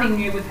that, nothing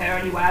new with her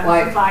anyway.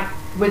 Like, just like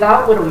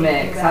without Little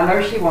Mix, I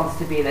know she wants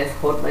to be this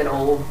hood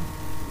little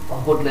she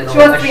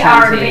wants to be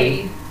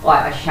R&B.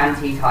 like a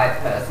shanty type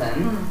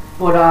person.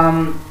 But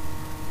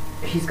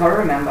she's got to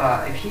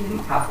remember, if she didn't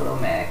have Little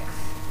Mix,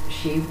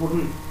 she'd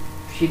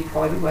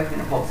probably be working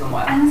in a pub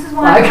somewhere. And this is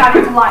why I'm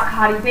starting to like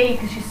Cardi B,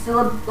 because she's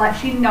still like,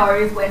 she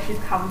knows where she's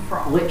come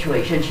from.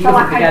 Literally, she so doesn't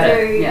like forget I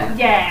do, it.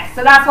 Yeah.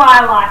 So that's why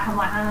I'm like,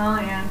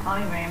 oh yeah,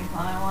 Cardi B,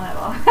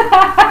 whatever.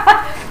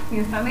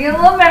 You can send me a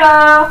little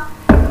better.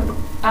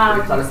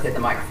 I just hit the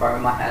microphone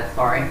with my head.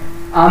 Sorry.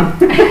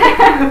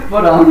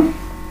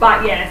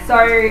 But yeah. So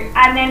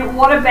and then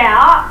what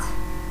about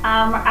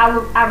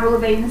Avril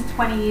Lavigne's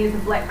 20 Years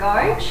of Let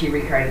Go? She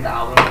recreated the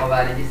album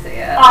cover. Did you see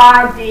it?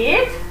 I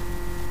did.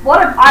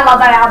 I love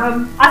that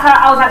album.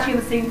 I was actually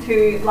listening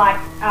to like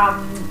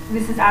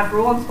This Is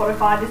Avril on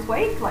Spotify this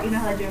week. Like, you know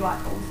how they do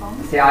like all the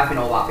songs. See, I've been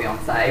all about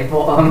Beyonce,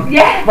 but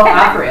yeah. But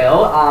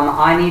Avril,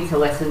 I need to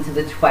listen to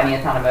the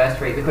 20th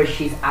anniversary because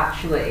she's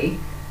actually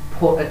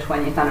put a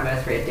 20th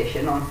anniversary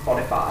edition on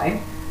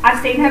Spotify.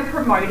 I've seen her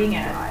promoting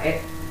it.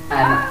 Right,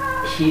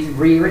 and she's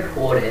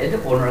re-recorded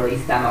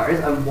unreleased demos,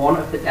 and one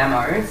of the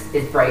demos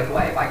is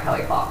Breakaway by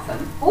Kelly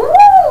Clarkson.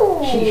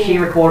 Ooh! She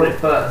recorded it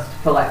first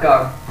for Let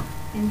Go.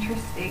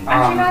 Interesting.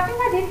 Actually, no, I think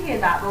I did hear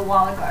that a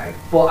while ago.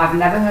 But I've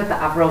never heard the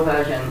Avril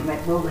version.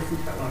 We'll listen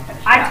to it when we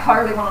finish. I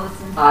totally want to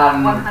listen to that,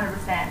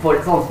 100%. But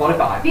it's on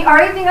Spotify. The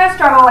only thing I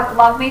struggle with,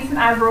 love me some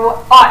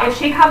Avril. Oh, if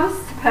she comes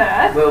to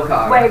Perth, we'll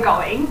go. We're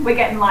going. We're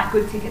getting like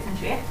good tickets and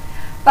shit.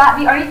 But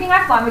the only thing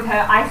I find with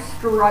her, I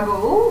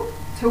struggle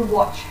to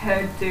watch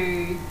her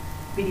do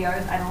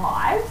videos and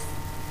lives.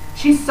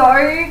 She's so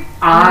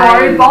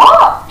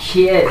robot.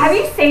 She is. Have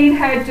you seen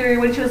her do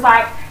when she was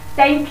like,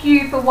 thank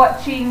you for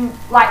watching,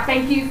 like,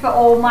 thank you for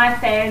all my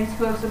fans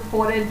who have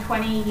supported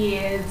 20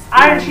 years.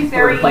 She's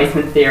very...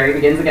 Replacement theory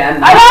begins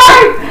again. I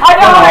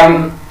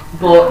know!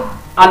 But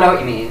I know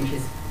what you mean.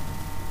 She's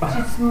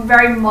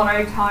very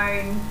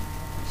monotone.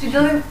 She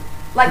doesn't,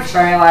 like... She's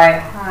very like,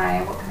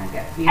 hi, what can I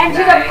get for you and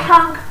today? She's a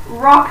punk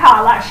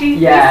rocker. Like, you see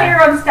Yeah.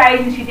 her on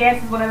stage and she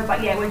dances, whatever,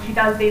 but yeah, when she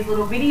does these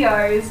little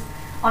videos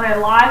on her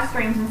live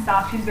streams and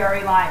stuff, she's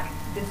very, like,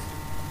 just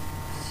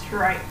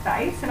straight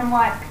face. And I'm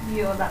like,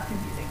 that's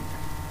confusing.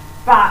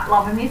 But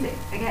love her music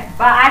again.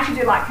 But I actually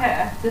do like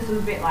her. This was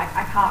a bit like,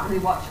 I can't really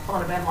watch a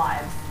lot of her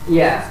lives.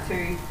 Yeah.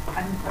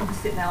 I'm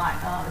just sitting there like,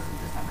 oh, this is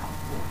just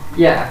uncomfortable.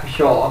 Yeah, for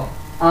sure.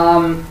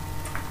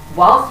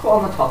 Whilst we're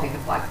on the topic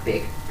of like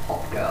big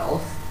pop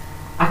girls,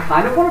 I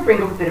kind of want to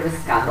bring up a bit of a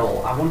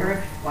scandal. I wonder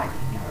if like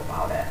you know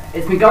about it.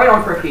 It's been going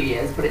on for a few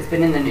years, but it's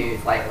been in the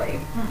news lately.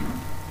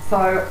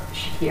 So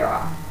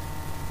Shakira.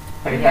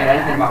 Have you heard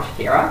anything about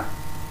Shakira?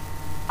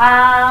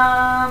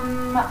 I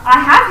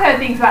have heard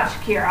things about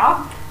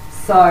Shakira.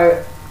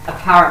 So,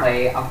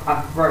 apparently,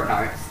 I've wrote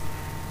notes.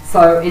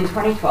 So, in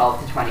 2012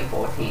 to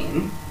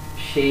 2014,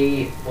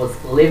 she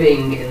was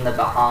living in the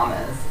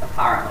Bahamas,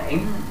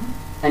 apparently,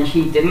 and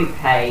she didn't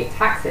pay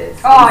taxes in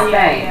Spain.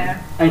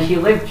 Yeah. And she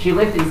lived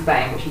in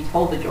Spain, but she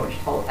told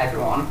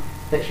everyone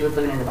that she was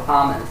living in the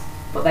Bahamas.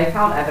 But they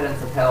found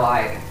evidence of her,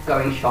 like,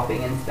 going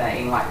shopping in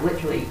Spain, like,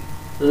 literally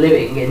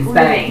living in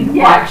Spain.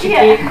 Yeah,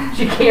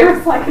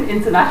 Shakira's like an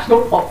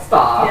international pop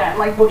star,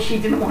 but she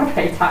didn't want to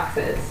pay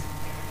taxes.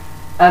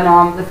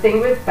 And the thing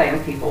with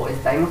famous people is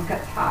they must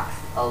get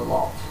taxed a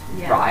lot,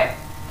 right?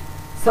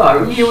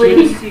 So you would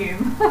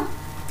assume.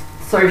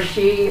 So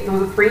there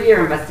was a 3-year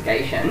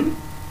investigation,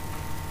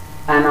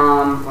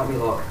 and let me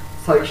look.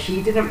 So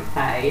she didn't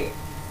pay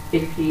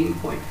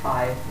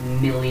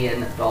 $15.5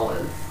 million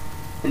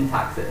in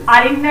taxes.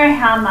 I didn't know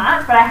how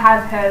much, but I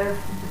have heard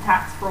of the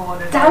tax fraud.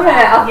 Damn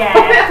it! Yeah.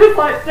 I was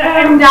like,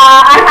 damn. And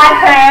I had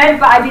heard,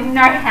 but I didn't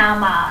know how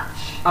much.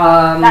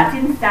 That's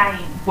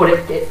insane. But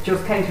it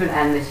just came to an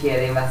end this year,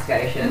 the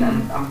investigation,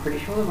 and I'm pretty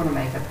sure they want to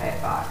make her pay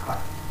it back. Like,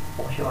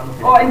 or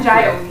in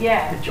jail,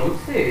 yeah. A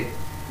jumpsuit.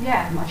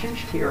 Yeah. Imagine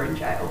Shakira in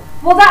jail.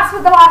 Well, that's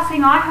what the last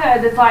thing I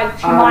heard, is like,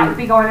 she might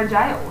be going to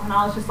jail. And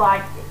I was just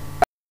like...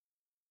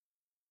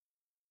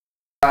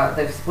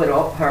 They've split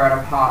up, her and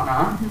her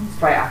partner,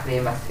 straight after the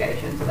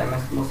investigation, so they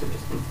must have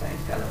just been staying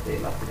together for the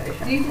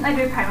investigation. Do you think they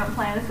do payment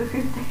plans for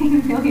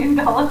 $15 million?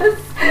 Or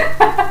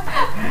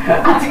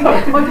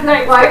do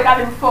they expect that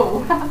in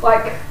full?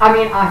 Like, I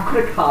mean, I've got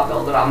a car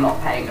bill that I'm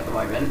not paying at the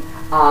moment.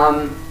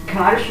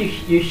 Can I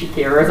just use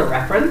Shakira as a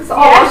reference? Yeah.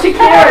 Oh,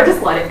 Shakira,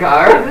 just let it go.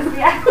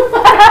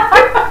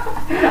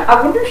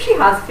 I wonder if she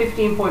has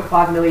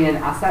 15.5 million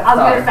assets. I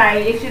was going to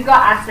say, if she's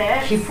got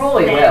assets... She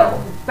probably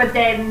will. But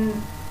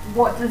then...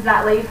 what does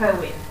that leave her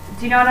with?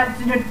 Do you know what?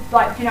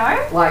 Do you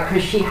know? Like,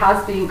 because she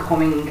has been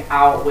coming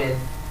out with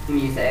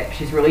music.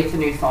 She's released a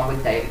new song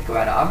with David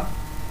Guetta,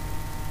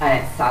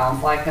 and it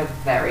sounds like a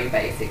very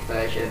basic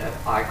version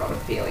of "I Got a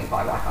Feeling"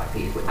 by Black Eyed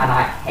Peas, and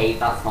I hate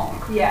that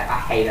song. Yeah, I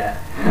hate it.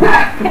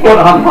 But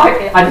I'm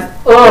like,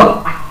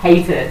 I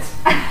hate it.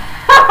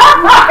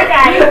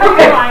 Okay,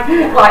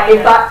 like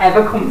if that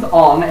ever comes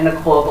on in a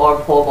club or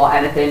a pub or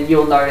anything,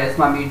 you'll notice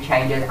my mood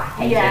changes. I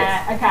hate it.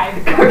 Yeah, okay.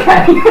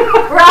 Okay.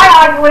 Right,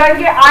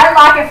 I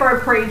like it for a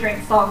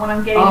pre-drink song when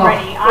I'm getting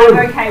ready.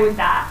 I'm okay with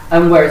that.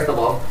 And Where's the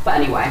Love? But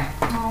anyway.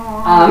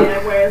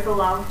 Yeah, Where's the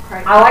Love?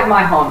 Crazy. I like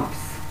My Humps.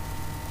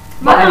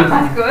 My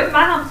Humps is good.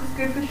 My Humps is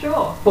good for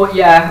sure. But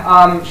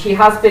yeah, she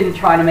has been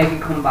trying to make a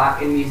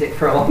comeback in music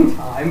for a long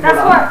time. That's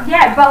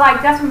but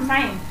like that's what I'm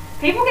saying.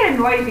 People get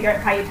annoyed if you don't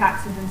pay your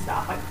taxes and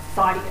stuff. Like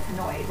society gets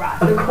annoyed, right?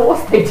 So, of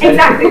course they do.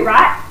 Exactly,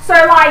 right? So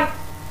like,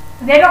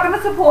 they're not going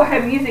to support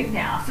her music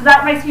now. So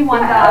that makes me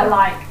wonder,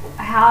 like,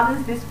 how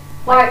does this...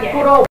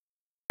 Good old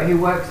who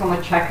works on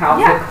the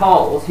checkouts at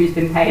Coles, who's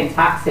been paying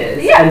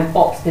taxes and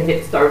bops to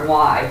Hips Don't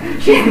Lie.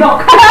 She's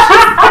not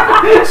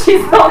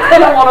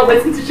gonna want to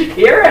listen to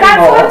Shakira anymore.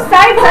 That's what I'm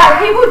saying. Like,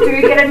 people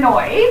do get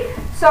annoyed.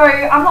 So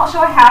I'm not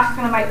sure how she's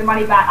going to make the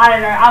money back. I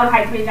don't know. I would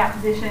hate to be in that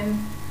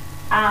position.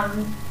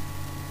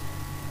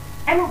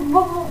 And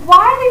why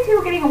are these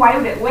people getting away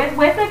with it?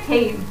 Where's their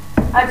team?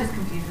 That just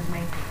confuses me.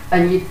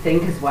 And you'd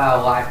think as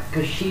well, like,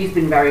 because she's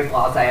been very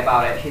blasé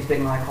about it. She's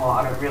been like,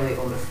 I don't really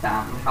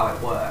understand how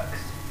it works.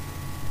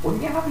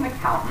 Wouldn't you have an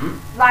accountant?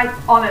 Like,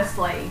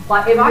 honestly.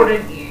 Like,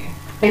 wouldn't you?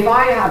 If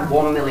I had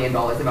 $1 million in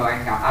my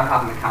bank account, I'd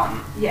have an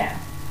accountant. Yeah.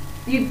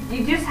 You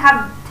just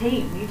have a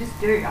team. You just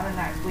do. I don't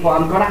know. It's weird.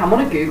 Well, I'm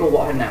gonna Google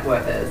what her net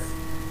worth is.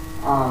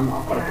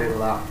 I've got to Google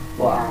that.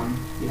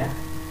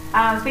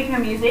 But speaking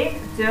of music,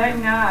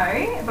 don't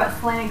know, but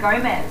Selena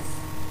Gomez,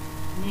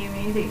 new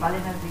music by the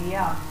end of the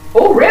year.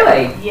 Oh,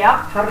 really? Yep.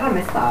 How did I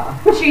miss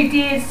that? She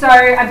did. So,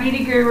 a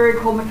beauty guru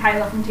called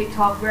Michaela from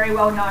TikTok, very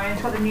well known.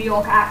 She's got the New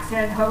York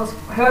accent.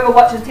 Whoever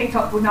watches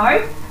TikTok will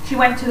know. She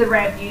went to the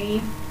Rare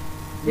Beauty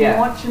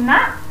launch and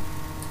that.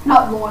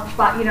 Not launch,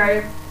 but,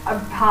 a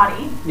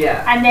party.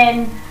 Yeah. And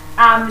then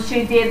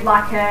she did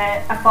like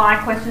a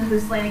 5 questions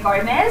with Selena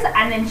Gomez,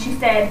 and then she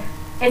said,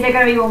 is there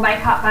going to be more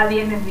makeup by the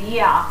end of the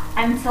year?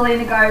 And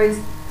Selena goes,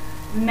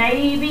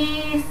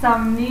 maybe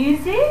some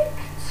music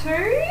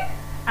too?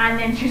 And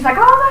then she's like,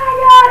 oh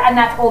my god! And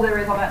that's all there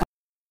is on it.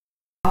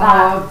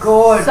 Oh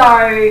god.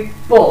 So,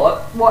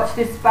 watch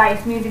this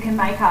space, music and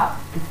makeup.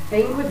 The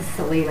thing with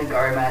Selena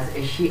Gomez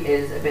is she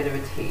is a bit of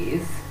a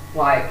tease.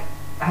 Like,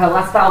 her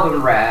last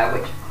album, Rare,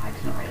 which I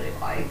didn't really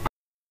like.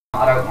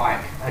 I don't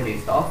like her new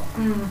stuff.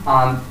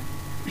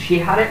 She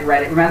had it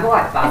ready. Remember,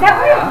 like, Bad Is that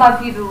Liar? Where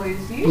Love You to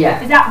Lose You? Yeah.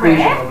 Is that Rare?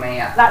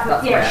 Yeah, that's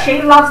Rare.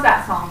 She loves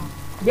that song.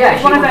 Yeah,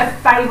 it's one of her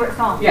favourite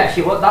songs. Yeah,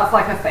 that's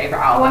like her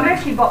favourite album. I wonder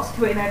if she bops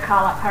to it in her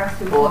car like Paris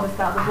Hilton or the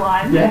Stars of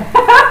Line. Yeah.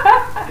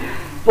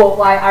 But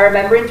like, I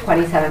remember in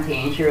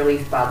 2017 she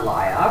released Bad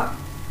Liar.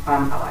 I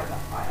like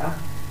Bad Liar.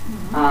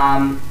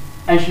 Mm-hmm.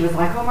 And she was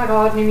like, oh my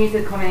god, new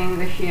music coming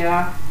this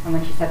year. And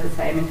then she said the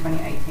same in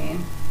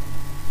 2018.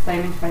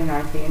 Same in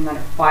 2019, then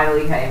it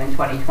finally came in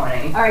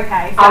 2020.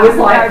 Okay. So I was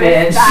like,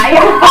 bitch.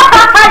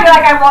 You're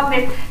like, I want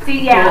this.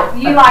 See, yeah,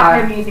 you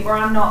like her music, or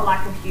I'm not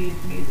like a huge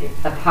music.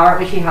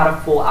 Apparently she had a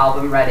full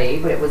album ready,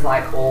 but it was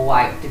like all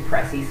like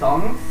depressy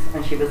songs.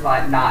 And she was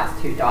like, nah,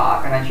 it's too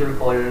dark. And then she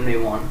recorded a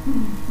new one.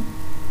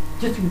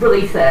 Just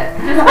release it.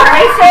 Just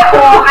release it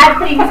or add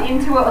things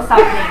into it or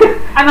something.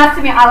 I must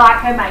admit, I like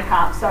her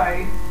makeup,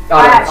 so...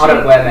 I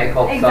don't wear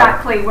makeup,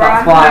 exactly, so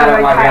that's why I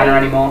don't like Rihanna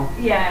anymore.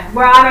 Yeah,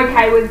 where I'm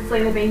okay with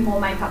Selena being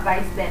more makeup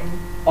based than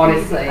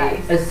honestly,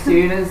 as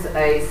soon as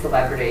a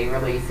celebrity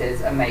releases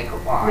a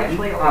makeup line,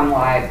 I'm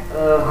like,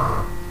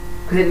 ugh,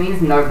 because it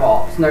means no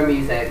bops, no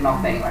music,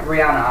 nothing. Like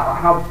Rihanna, like,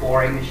 how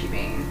boring has she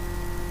been?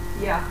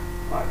 Yeah.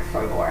 Like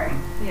so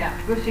boring. Yeah,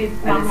 because she's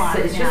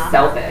it's just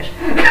selfish.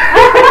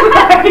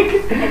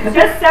 It's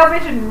just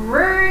selfish and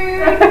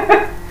rude.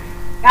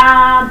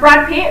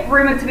 Brad Pitt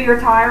rumoured to be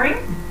retiring.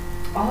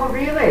 Oh,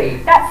 really?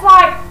 That's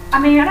like, I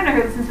mean, I don't know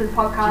who listens to this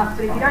podcast,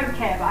 but if you don't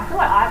care, but I feel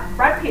like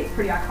Brad Pitt's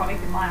pretty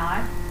iconic in my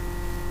eyes.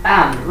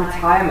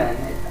 Retirement,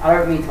 I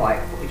don't mean to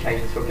like fully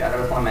change the subject, I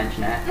just want to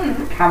mention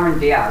it. Cameron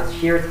Diaz,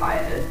 she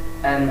retired,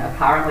 and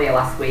apparently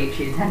last week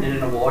she attended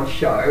an awards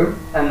show,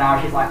 and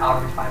now she's like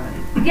out of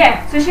retirement.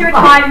 Yeah, so she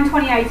retired in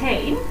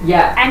 2018.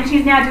 Yeah. And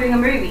she's now doing a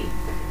movie.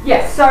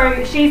 Yes.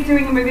 So she's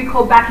doing a movie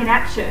called Back in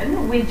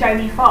Action with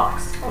Jamie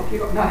Foxx. Oh, you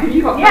got that in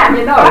your nose.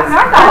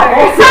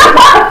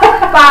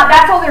 But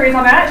that's all there is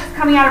on it. She's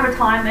coming out of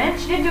retirement.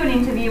 She did do an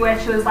interview where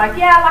she was like,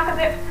 yeah, like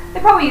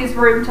there probably is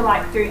room to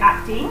like do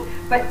acting,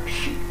 but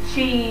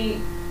she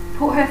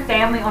put her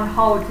family on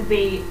hold to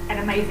be an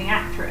amazing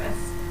actress.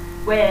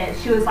 Where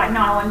she was like,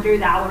 no, I want to do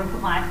that. I want to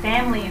put my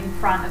family in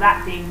front of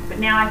acting. But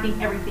now I think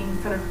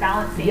everything's sort of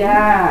balancing.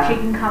 Yeah. She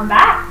can come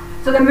back.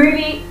 So the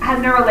movie has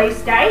no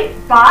release date,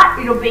 but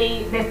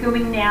they're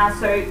filming now,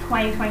 so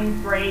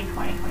 2023,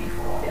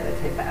 2024. Yeah, they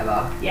take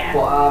forever. Yeah.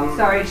 But,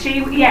 so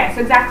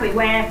exactly,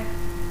 where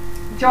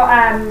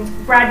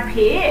Brad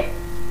Pitt,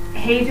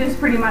 he just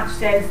pretty much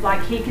says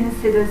like he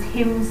considers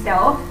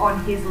himself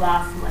on his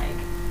last leg,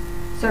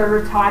 so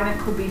retirement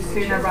could be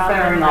sooner rather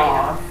fair than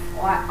enough.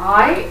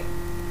 later.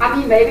 I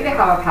mean, maybe they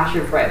have a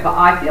passion for it, but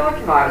I feel like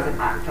if I was an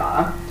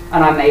actor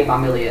and I made my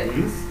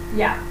millions,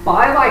 Yeah.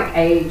 by like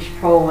age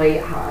probably,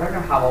 I don't know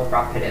how old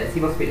Brad Pitt is.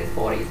 He must be in his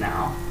 40s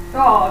now.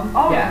 Oh,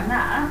 older Yeah. than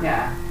that.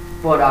 Yeah,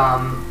 but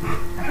I'm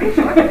pretty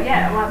sure.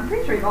 Yeah, well, I'm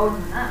pretty sure he's older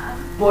than that.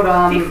 but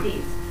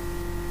 50s.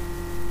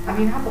 I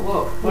mean, have a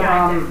look. But,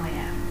 Yeah, I definitely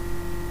am.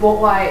 but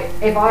like,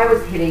 if I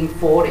was hitting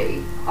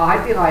 40,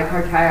 I'd be like,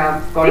 okay,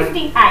 I've got.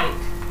 58.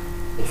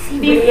 Is he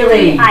 58.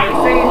 really?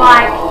 So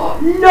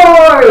like,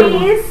 no.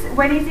 he is.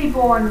 When is he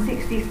born?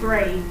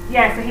 63.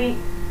 Yeah. So he.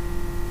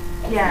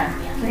 Yeah.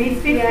 So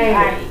he's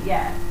 58.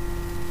 Yeah.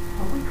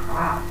 Holy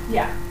crap!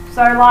 Yeah.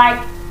 So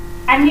like,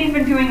 and he's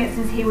been doing it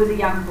since he was a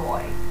young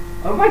boy.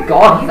 Oh my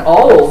god, he's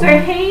old. So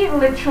he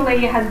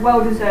literally has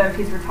well deserved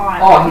his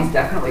retirement. Oh, he's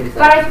definitely deserved.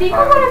 But I think a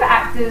lot retirement. of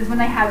actors, when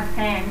they have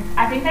fans,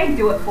 I think they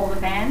do it for the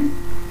fans.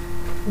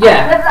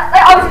 Yeah. They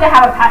obviously they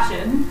have a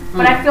passion,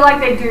 but Mm. I feel like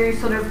they do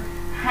sort of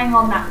hang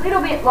on that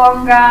little bit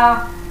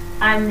longer,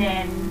 and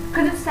then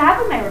because it's sad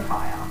when they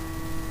retire.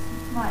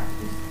 It's like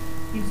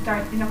you just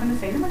don't, you're not going to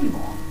see them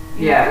anymore.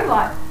 You Yeah. know,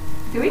 like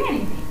doing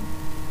anything.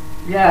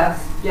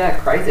 Yes. Yeah.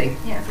 Crazy.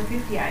 Yeah, so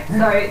 58.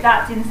 So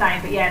that's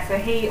insane. But yeah, so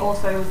he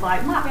also was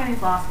like might be on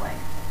his last leg.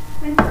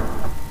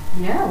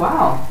 Yeah.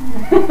 Wow.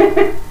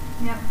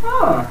 Yep.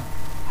 Oh.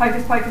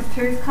 Hocus Pocus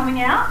 2 is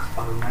coming out.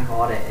 Oh my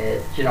god, it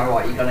is. Do you know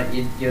what? You're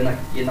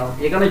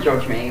gonna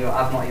judge me.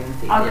 I've not even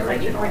seen I the was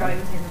like, you've original. probably not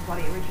even seen the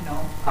bloody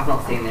original. I've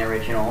not seen the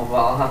original, but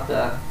I'll have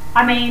to.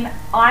 I mean,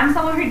 I'm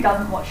someone who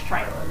doesn't watch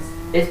trailers.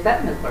 It's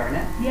Bette Midler in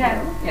it.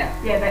 Yeah. Yeah.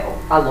 Yeah, they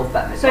all. I love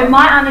Bette Midler. So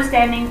my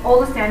understanding, all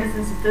the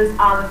Sanderson sisters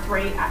are the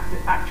three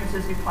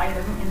actresses who played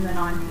them in the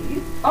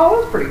 90s. Oh,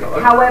 that's pretty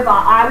good. However,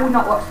 I will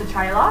not watch the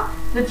trailer.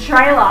 The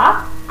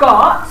trailer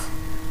got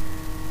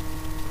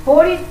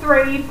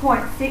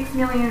 43.6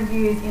 million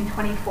views in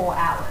 24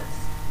 hours.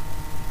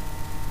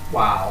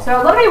 Wow.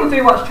 So a lot of people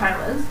do watch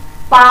trailers,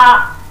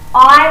 but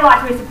I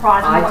like to be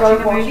surprised when I watching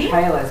don't a watch movie.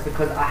 trailers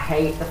because I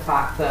hate the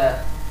fact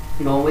that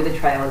normally the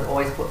trailers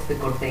always puts the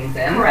good things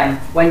in, Correct.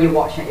 and when you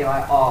watch it, you're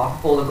like, oh,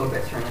 all the good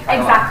bits are in the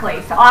trailer.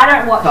 Exactly. So I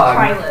don't watch So-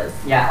 trailers.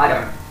 Yeah, I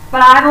don't.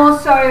 But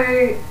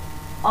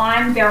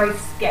I'm very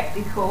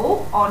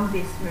skeptical on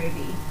this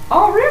movie.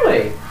 Oh,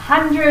 really?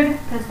 100%.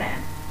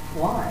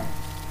 Why?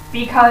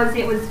 Because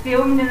it was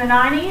filmed in the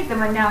 90s and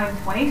we're now in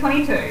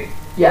 2022.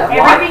 Yeah.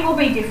 Everything will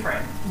be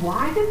different.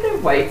 Why did they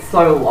wait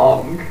so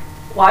long?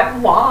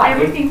 Like, why?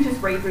 Everything's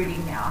just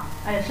rebooting now.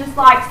 And it's just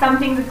like some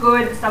things are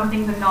good, some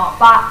things are not.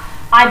 But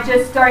I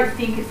just don't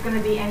think it's going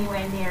to be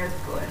anywhere near as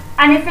good.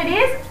 And if it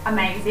is,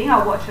 amazing.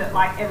 I'll watch it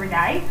like every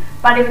day.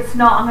 But if it's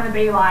not, I'm going to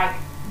be like,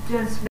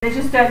 there's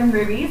just certain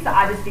movies that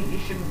I just think you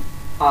shouldn't.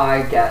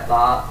 I get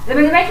that.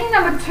 They're making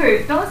number 2.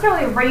 It's not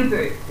necessarily a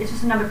reboot. It's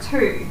just a number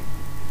 2.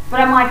 But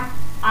I'm like,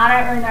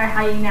 I don't really know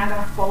how you're now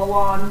going to follow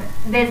on.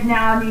 There's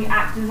now new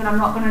actors that I'm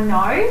not going to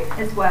know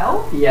as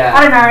well. Yeah.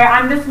 I don't know.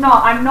 I'm just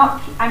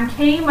not. I'm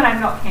keen, but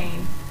I'm not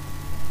keen.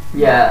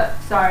 Yeah.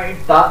 So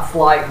That's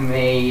like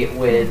me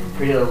with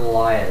Pretty Little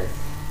Liars.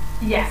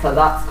 yeah. So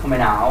that's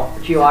coming out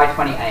July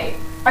 28th.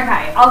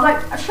 Okay. I was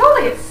like,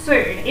 surely it's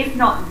soon, if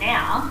not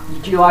now.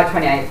 July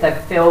 28th.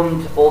 They've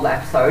filmed all the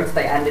episodes.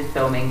 They ended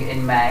filming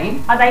in May.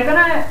 Are they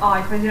gonna? Oh,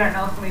 I suppose you don't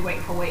know it's gonna be week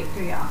for week,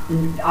 do ya?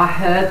 I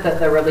heard that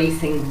they're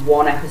releasing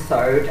one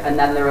episode and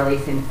then they're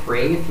releasing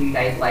 3 a few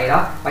days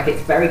later. Like,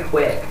 it's very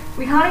quick.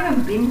 We can't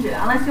even binge it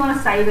unless you want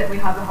to save it. We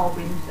have a whole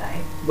binge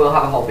day. We'll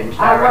have a whole binge day,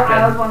 I I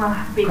would reckon. want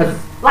to binge. 'Cause-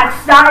 Like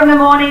start in the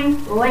morning,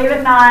 leave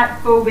at night,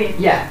 full binge.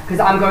 Yeah, because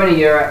I'm going to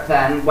Europe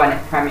then when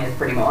it premieres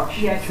pretty much.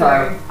 Yeah,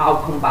 So true. I'll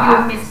come You'll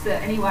back miss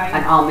it anyway.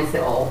 and I'll miss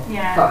it all.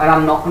 Yeah. So, and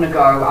I'm not going to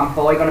go, I'm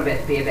probably going to be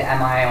a bit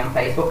MIA on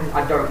Facebook because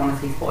I don't want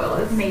to see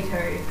spoilers. Me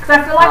too. Because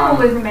I feel like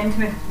we'll lose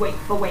momentum if week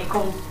for week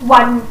or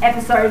one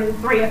episode and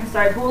 3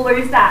 episodes. We'll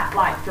lose that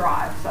like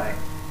drive. So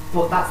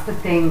But that's the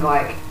thing,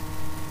 like,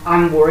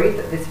 I'm worried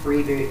that this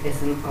reboot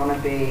isn't going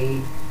to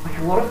be, like,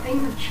 a lot of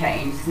things have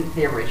changed since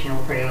the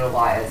original Pretty Little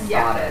Liars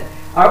Yeah. started.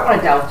 I don't want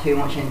to delve too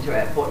much into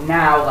it, but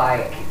now,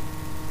 like,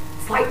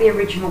 it's like the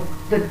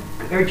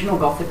original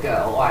Gossip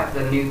Girl, like,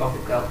 the new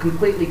Gossip Girl,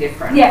 completely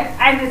different. yeah,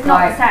 and it's not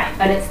Like, the same.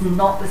 And it's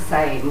not the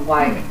same.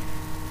 Like, Mm.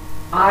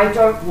 I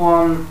don't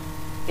want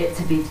it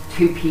to be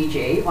too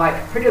PG.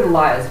 Like, Pretty Little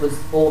Liars was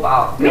all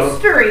about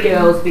Mystery.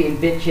 girls being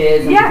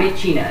bitches and Yeah.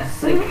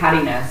 bitchiness and Mhm.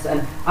 cattiness.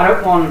 And I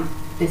don't want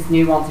this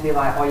new one to be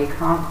like, oh, you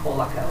can't call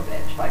that girl a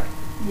bitch. Like,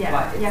 Yeah,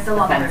 like, you have it's to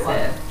love offensive.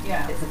 everyone.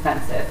 Yeah. It's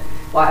offensive.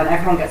 Like, and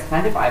everyone gets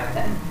offended by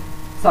everything.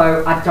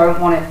 So I don't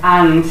want it.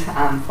 And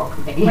fuck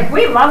me. Like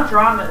we love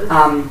dramas.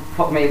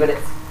 Fuck me, but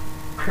it's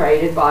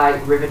created by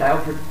Riverdale.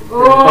 The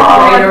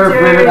Oh, creator of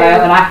dude.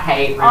 Riverdale, and I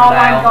hate Riverdale. Oh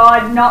my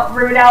god, not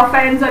Riverdale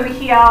fans over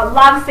here.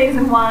 Love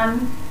season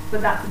 1,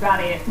 but that's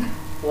about it.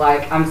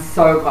 Like, I'm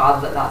so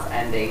glad that that's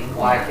ending.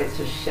 Like, it's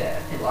just shit.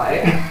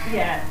 Like,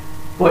 Yeah.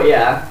 but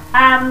yeah.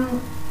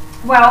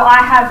 Well, I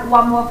have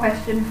one more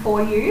question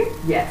for you.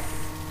 Yes.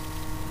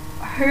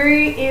 who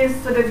is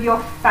sort of your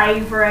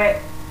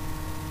favourite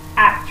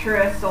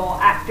actress or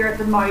actor at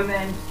the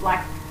moment, like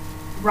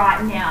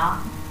right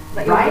now,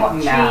 that you're Right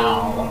watching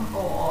now.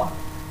 or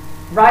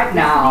Right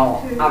now,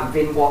 listening to? I've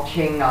been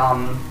watching.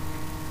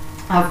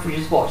 I've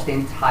just watched the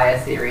entire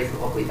series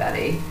of Ugly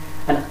Betty,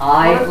 and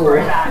I What a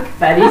throwback. love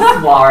Betty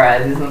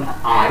Suarez is an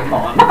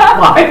icon.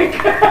 Like,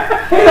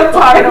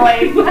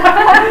 Totally.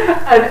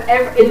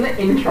 and in the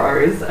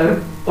intros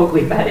of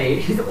Ugly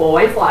Betty, she's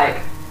always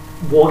like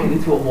walking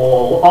into a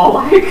wall or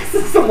like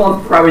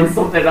someone throwing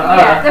something at her.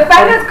 Yeah, the fact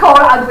that it's called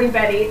Ugly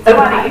Betty, it's And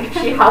funny. like,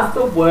 she has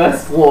the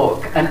worst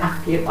look, and I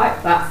feel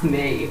like that's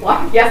me.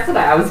 Like yesterday,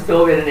 I was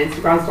filming an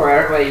Instagram story.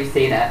 I don't know whether you've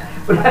seen it,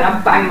 but then I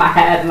bang my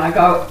head and I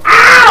go,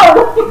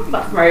 "Ow!"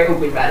 That's very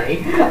Ugly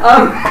Betty.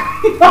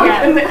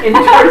 Like in the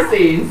intro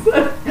scenes,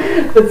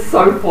 it's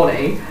so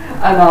funny,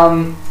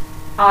 and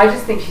I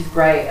just think she's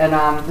great. And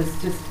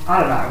there's just I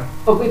don't know,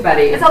 Ugly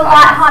Betty. It's is a nice.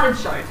 light-hearted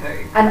show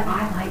too. And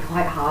I like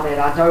light-hearted.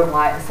 I don't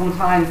like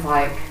sometimes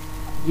like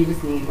you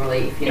just need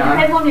relief, you It know.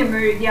 depends on your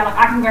mood. Yeah, like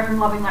I can go from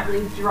loving like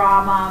really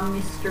drama,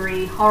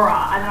 mystery, horror,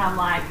 and then I'm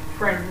like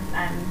Friends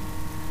and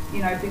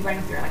Big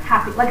Bang Theory, like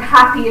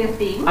happier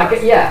things. I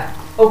get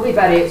Ugly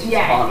Betty. It's just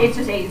Yeah, fun. it's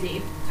just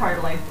easy.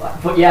 Totally.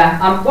 But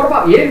yeah, what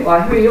about you?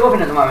 Like, who are you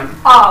loving at the moment?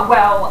 Oh,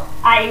 well,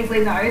 I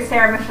easily know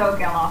Sarah Michelle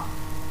Gellar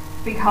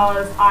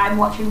because I'm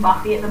watching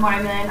Buffy at the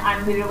moment.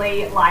 I'm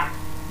literally like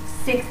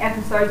 6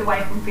 episodes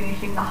away from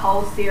finishing the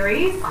whole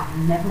series. I've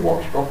never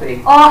watched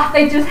Buffy. Oh,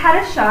 they just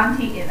had a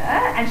Shanti in it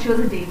and she was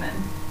a demon.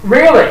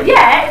 Really?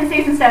 Yeah, in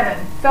season 7.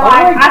 So Oh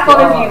I my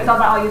thought of God. you because I was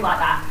like, oh, you'd like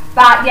that.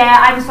 But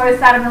yeah, I'm so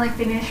sad I'm nearly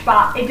finished,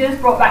 but it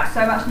just brought back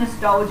so much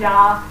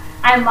nostalgia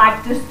and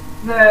like just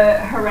the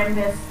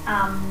horrendous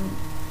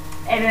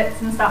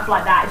edits and stuff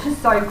like that. It's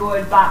just so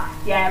good. But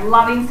yeah,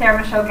 loving Sarah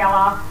Michelle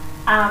Gellar.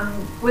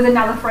 With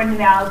another friend of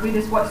ours, we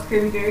just watched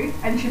Scooby-Doo,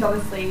 and she's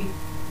obviously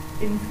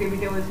in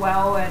Scooby-Doo as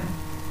well. And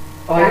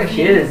Oh yeah,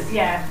 she is.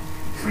 Yeah.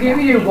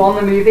 Scooby-Doo 1,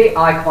 the movie,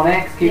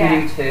 iconic.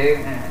 Yeah.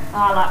 Scooby-Doo 2,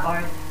 I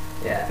like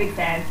both. yeah. Big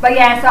fan. But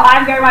yeah, so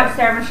I'm very much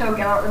Sarah Michelle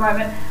Gellar at the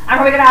moment. I'm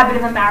probably going to have a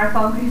bit of a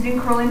marathon because she's in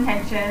Cruel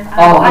Intentions.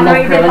 I know love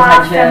you did Cruel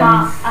last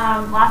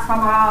Intentions.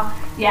 summer.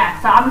 Yeah,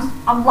 so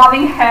I'm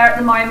loving her at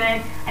the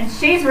moment, and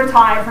she's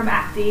retired from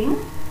acting.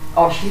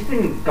 Oh, she's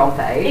been gone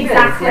for ages.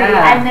 Exactly.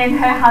 Yeah. And then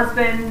her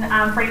husband,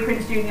 Freddie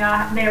Prinze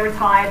Jr., they're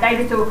retired. They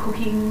just do a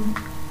cooking.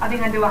 I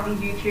think they do like a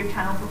YouTube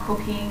channel for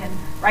cooking and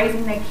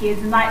raising their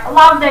kids, and like I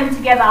love them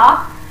together.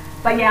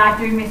 But yeah, I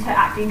do miss her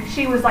acting because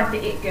she was like the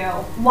it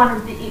girl, one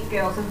of the it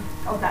girls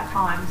of that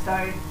time. So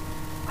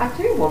I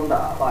do wonder,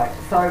 like,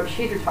 so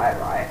she's retired,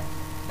 right?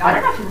 I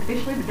don't know if she's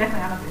officially, but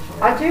definitely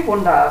unofficially. I do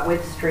wonder,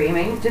 with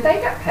streaming, do they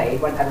get paid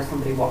whenever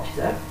somebody watches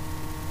it?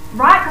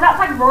 Right, because that's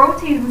like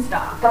royalties and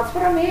stuff. That's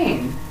what I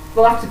mean.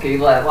 We'll have to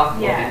Google it, we'll have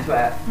to Yeah. look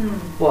into it.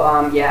 Hmm.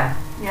 But yeah.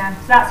 Yeah,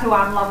 so that's who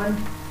I'm loving.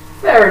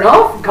 Fair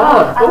enough.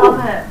 God. I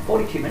love it.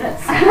 42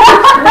 minutes.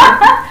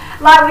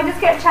 Like we just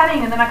kept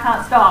chatting and then I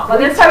can't stop. Like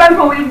there's so much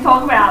more we can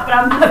talk about, but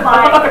I'm just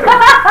like,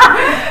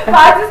 but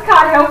I just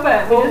can't help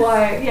it. Well, Just-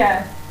 like-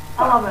 yeah,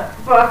 I love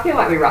it. But I feel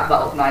like we wrapped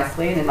that up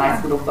nicely in a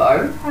nice little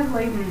bow.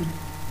 Totally. Mm.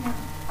 Yeah.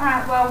 All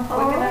right, well we're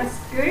gonna Alright.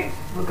 scoot.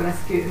 We're gonna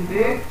scoot and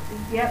boot.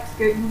 Yep,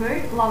 scoot and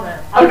boot. Love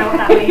it. I don't know what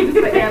that means,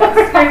 but yeah,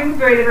 let's scoot and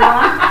boot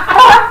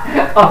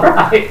everyone.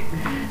 Alright.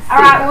 All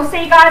right, we'll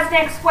see you guys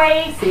next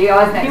week. See you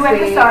guys next New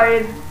week.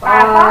 episode. All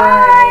Bye.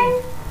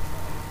 right, bye.